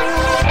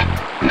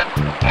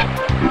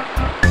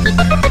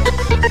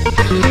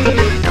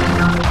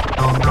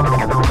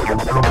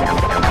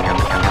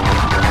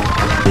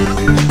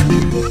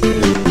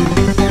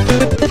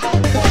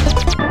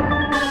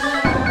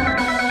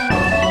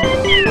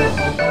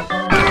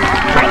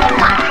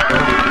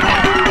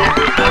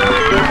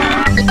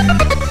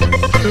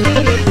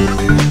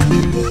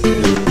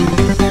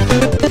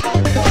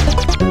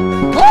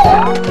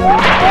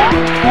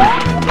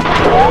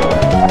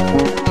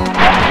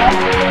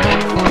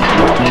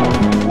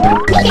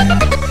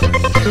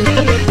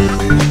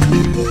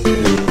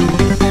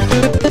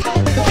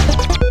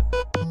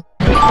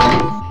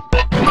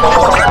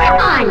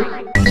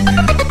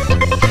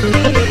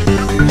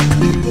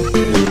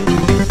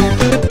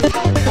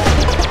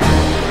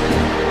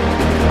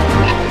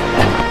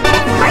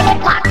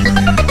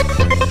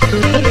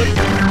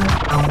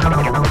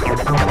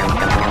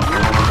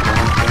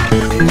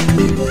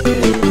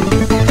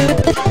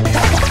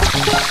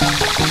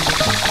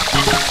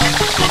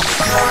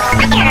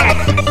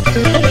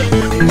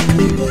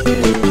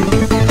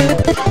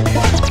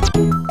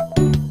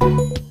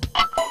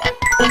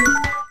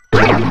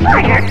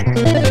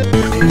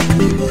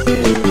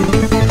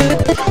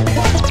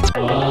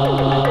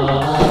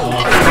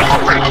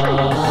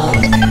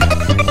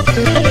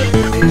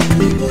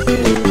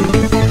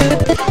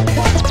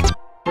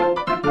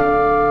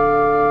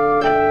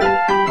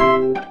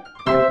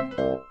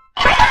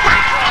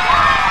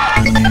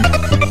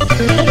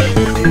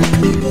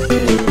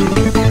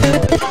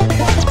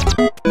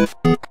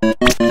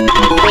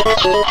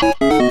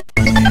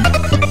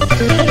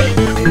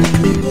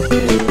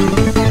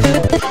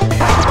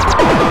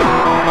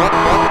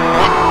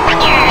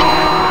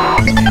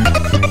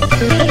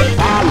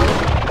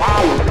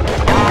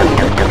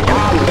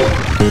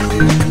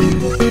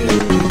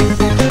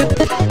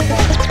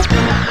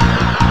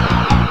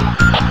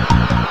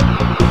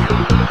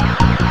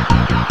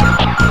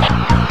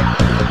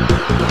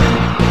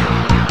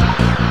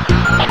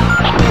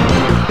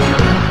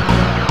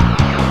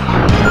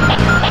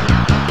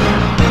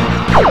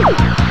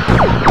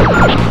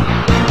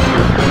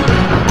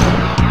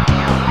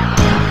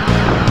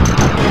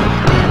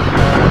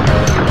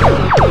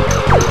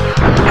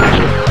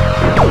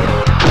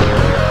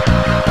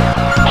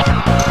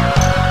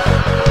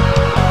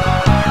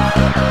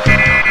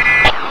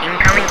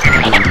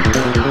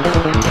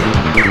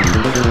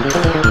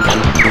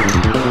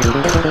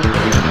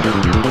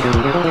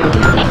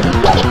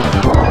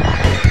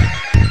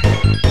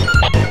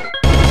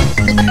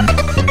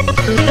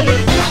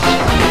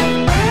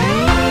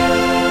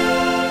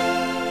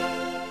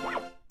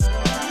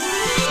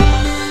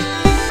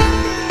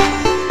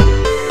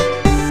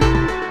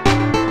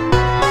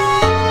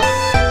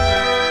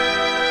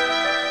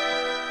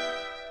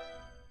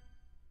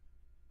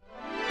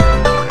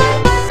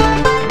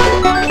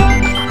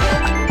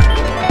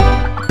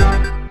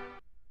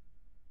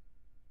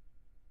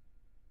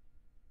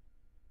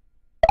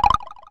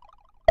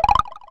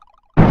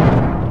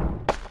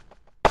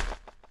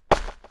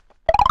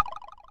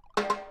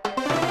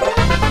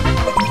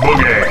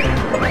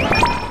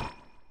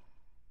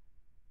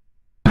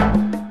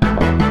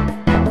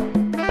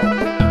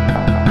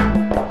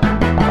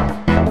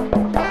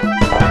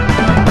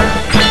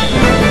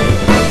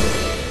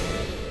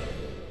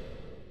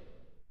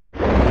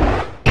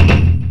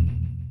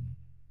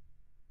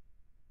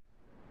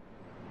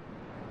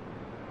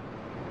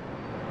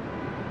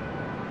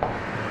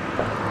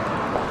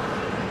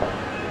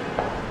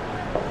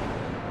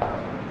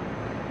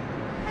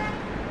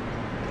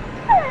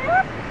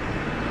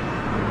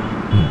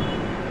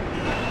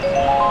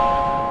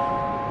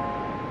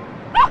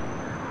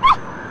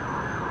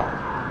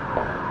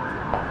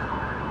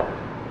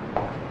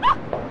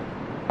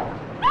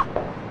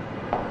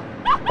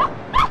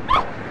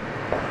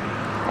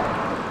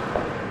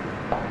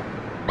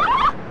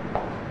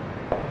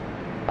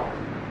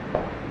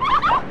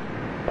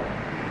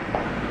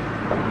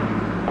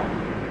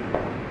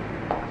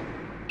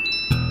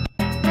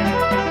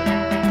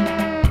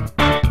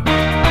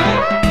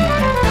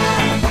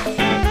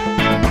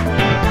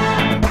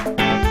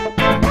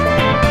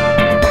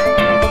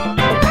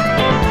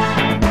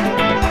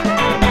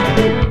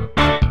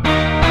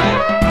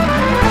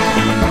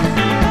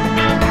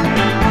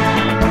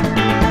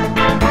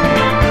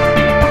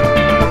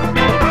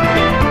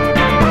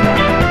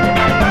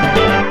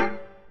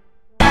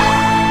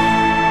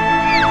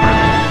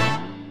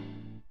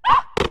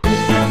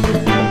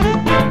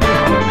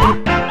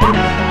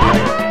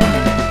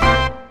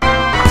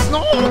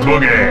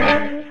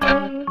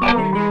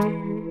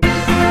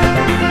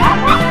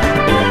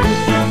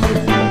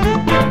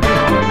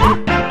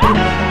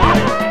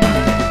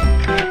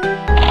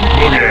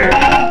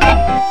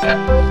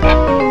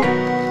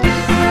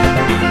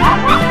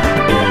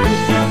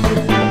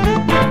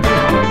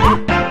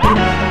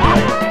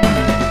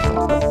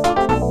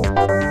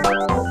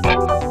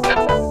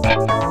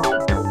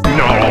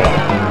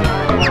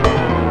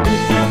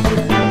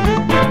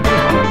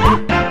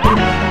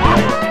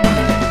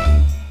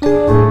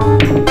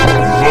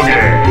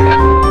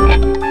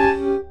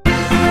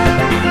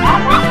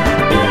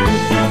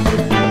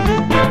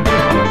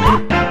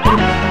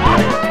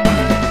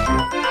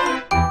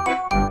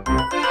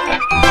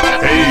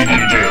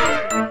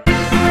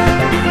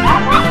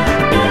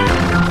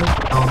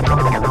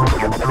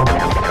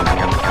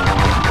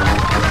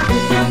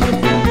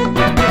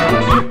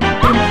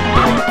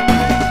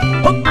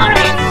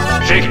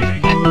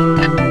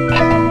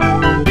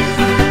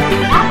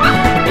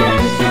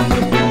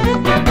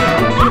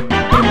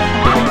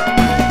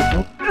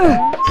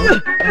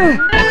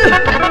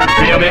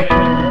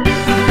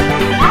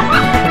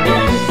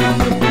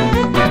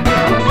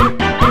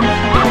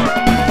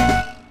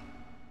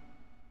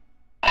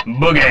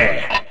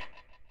 boogie.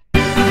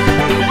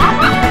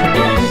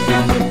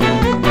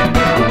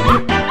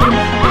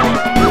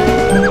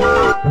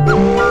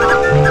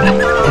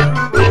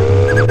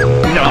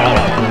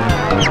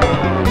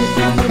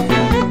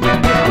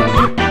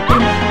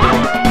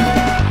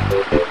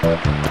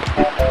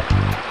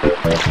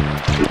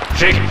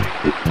 Shake it.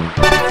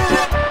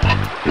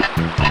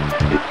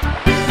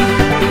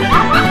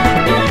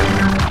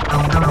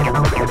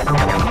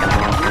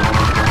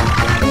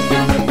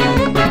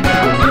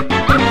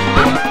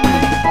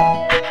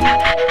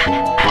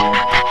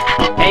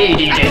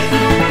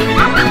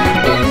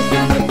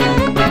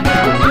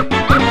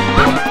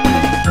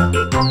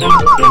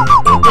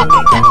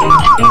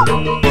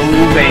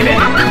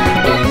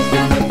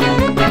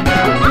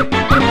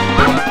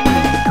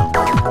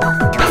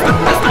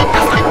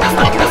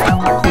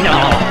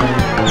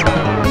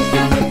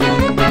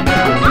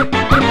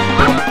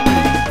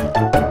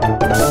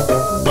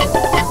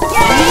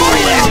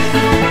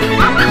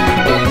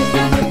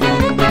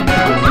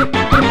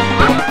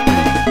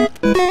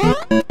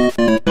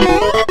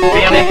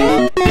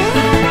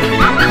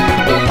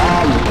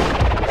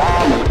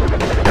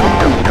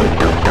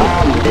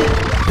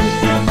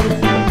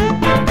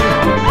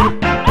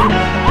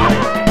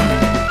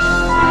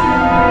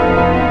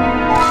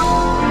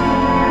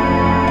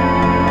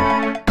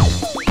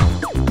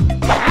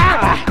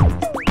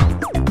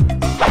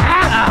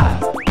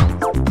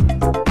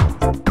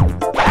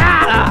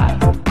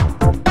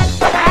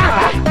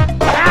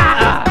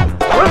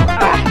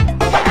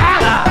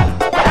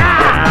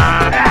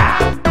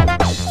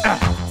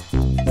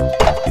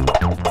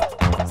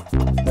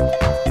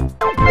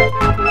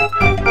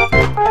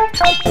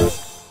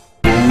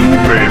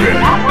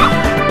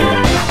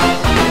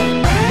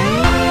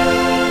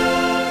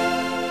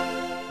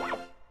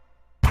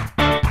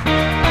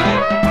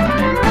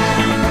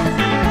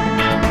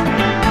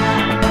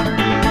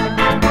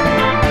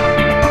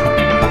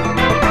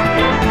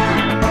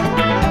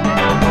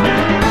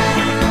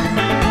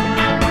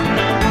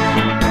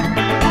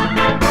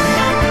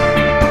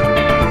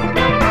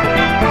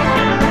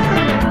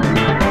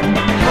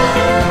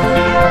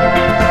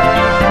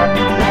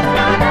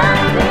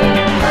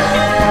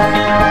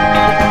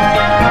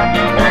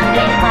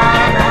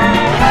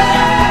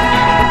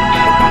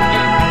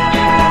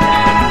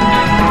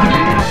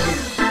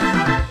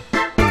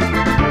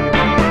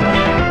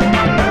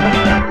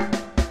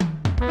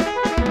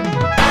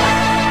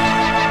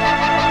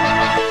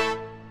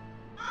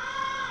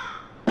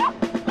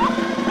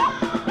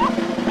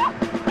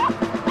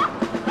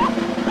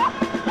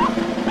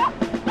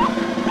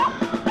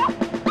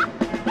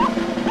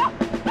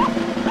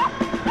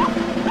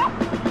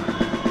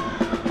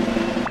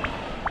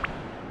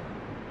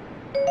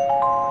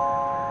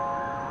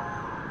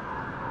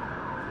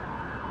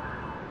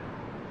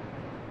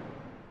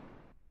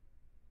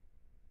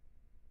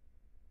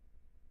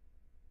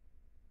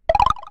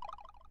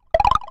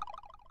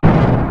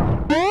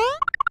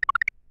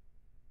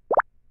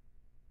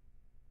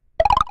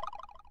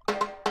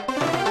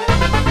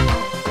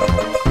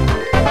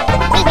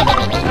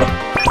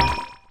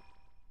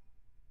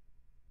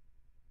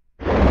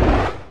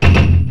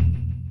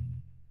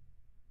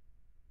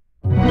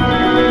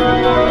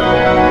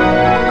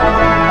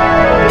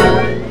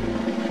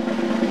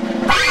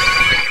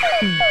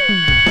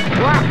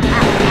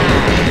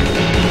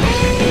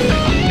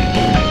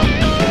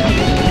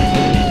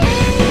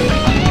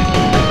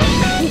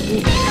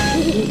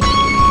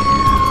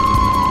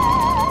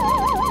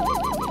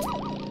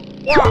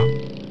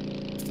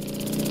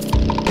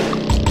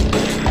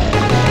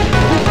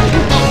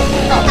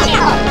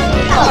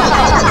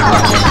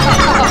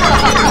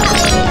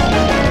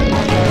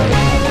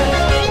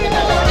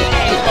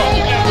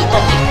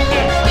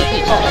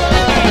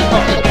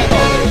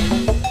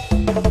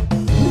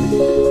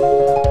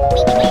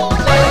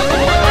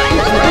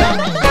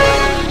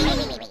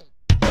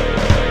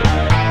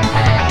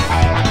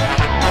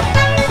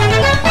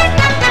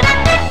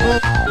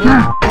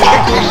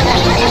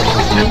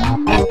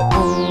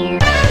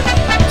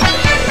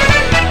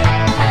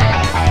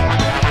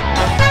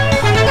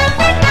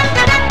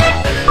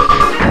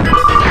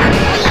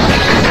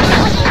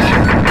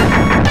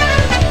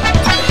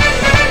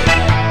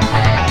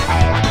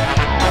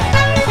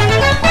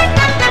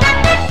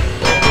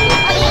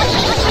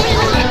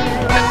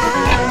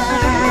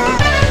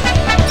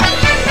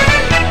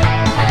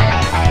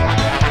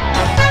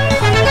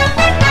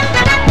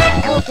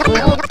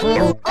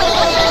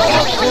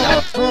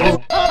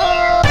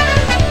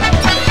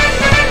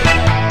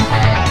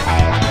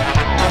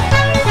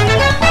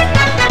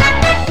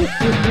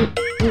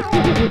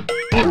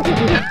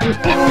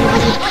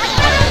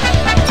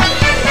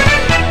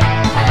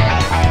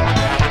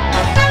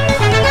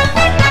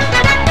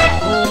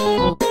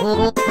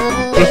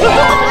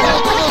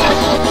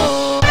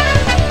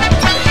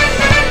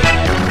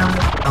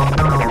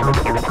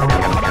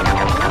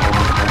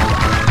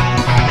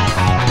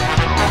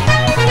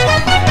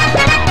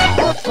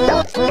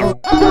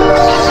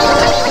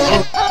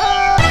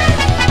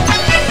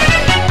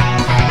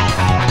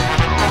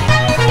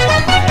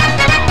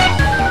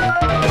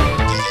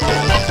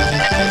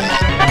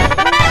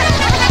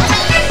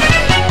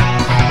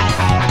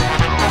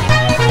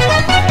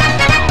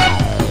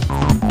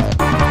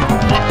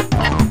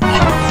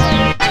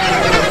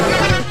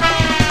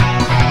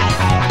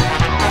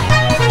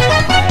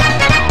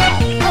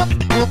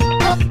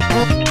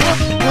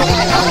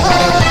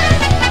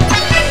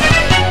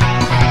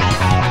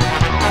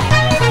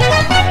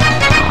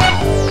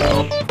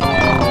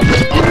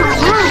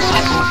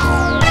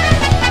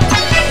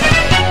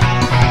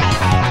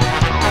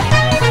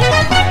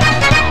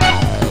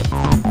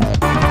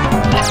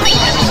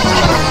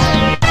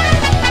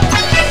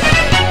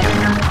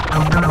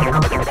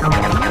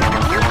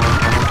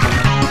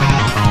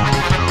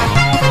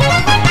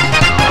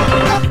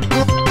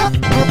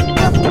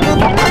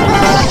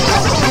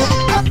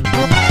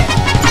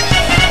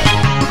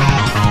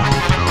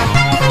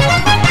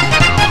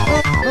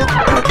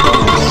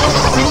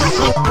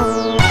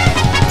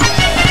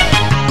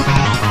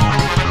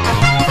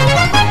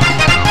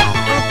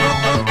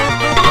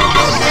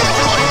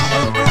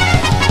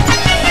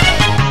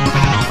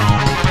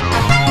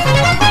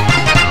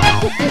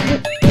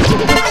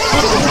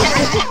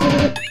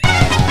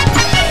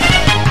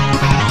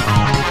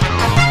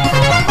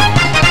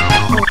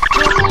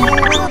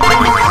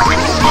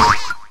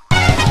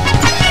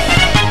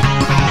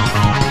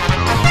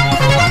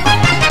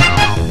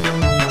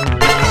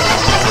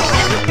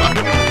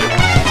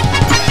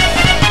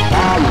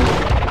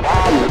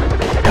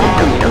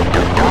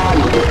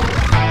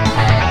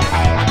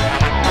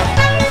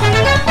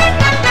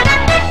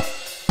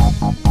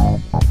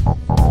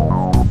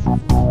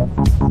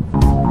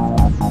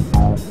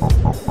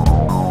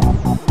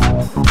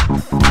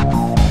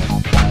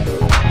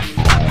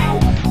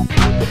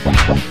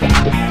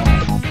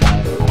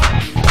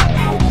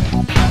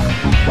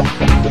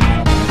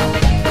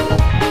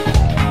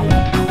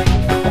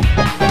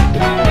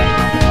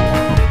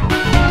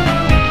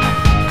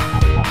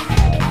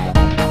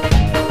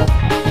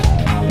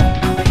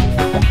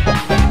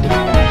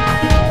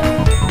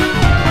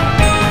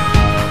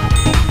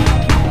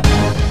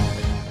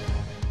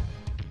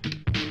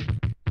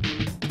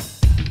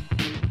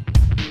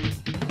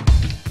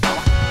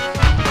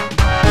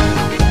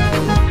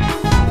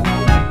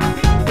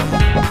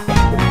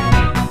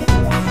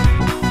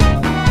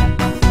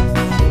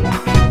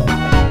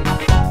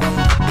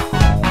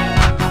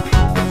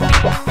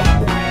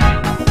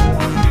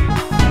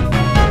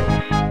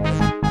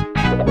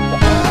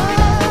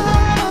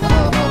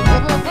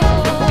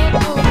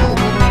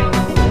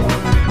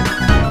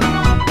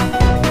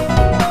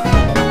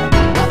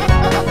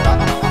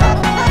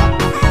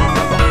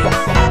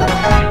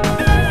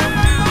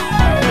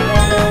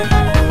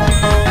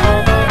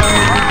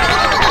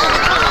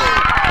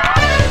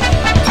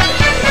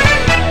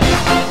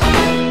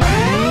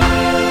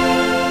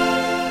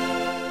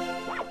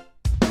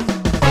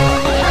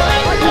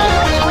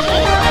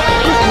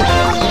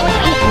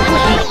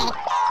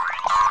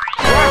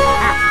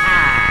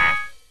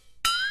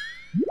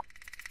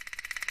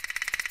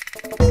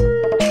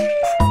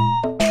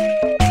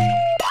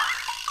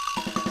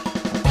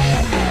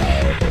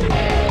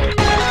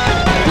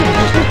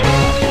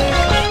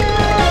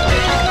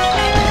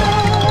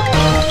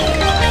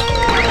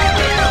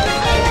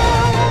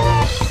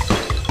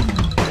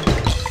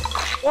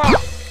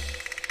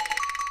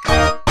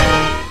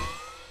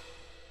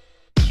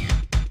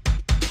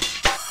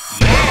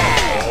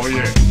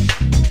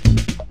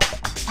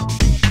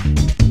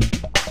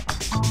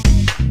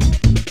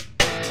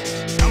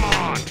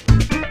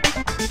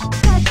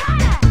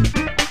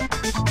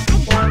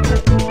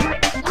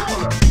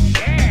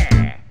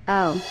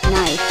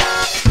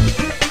 nice.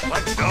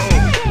 Let's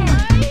go.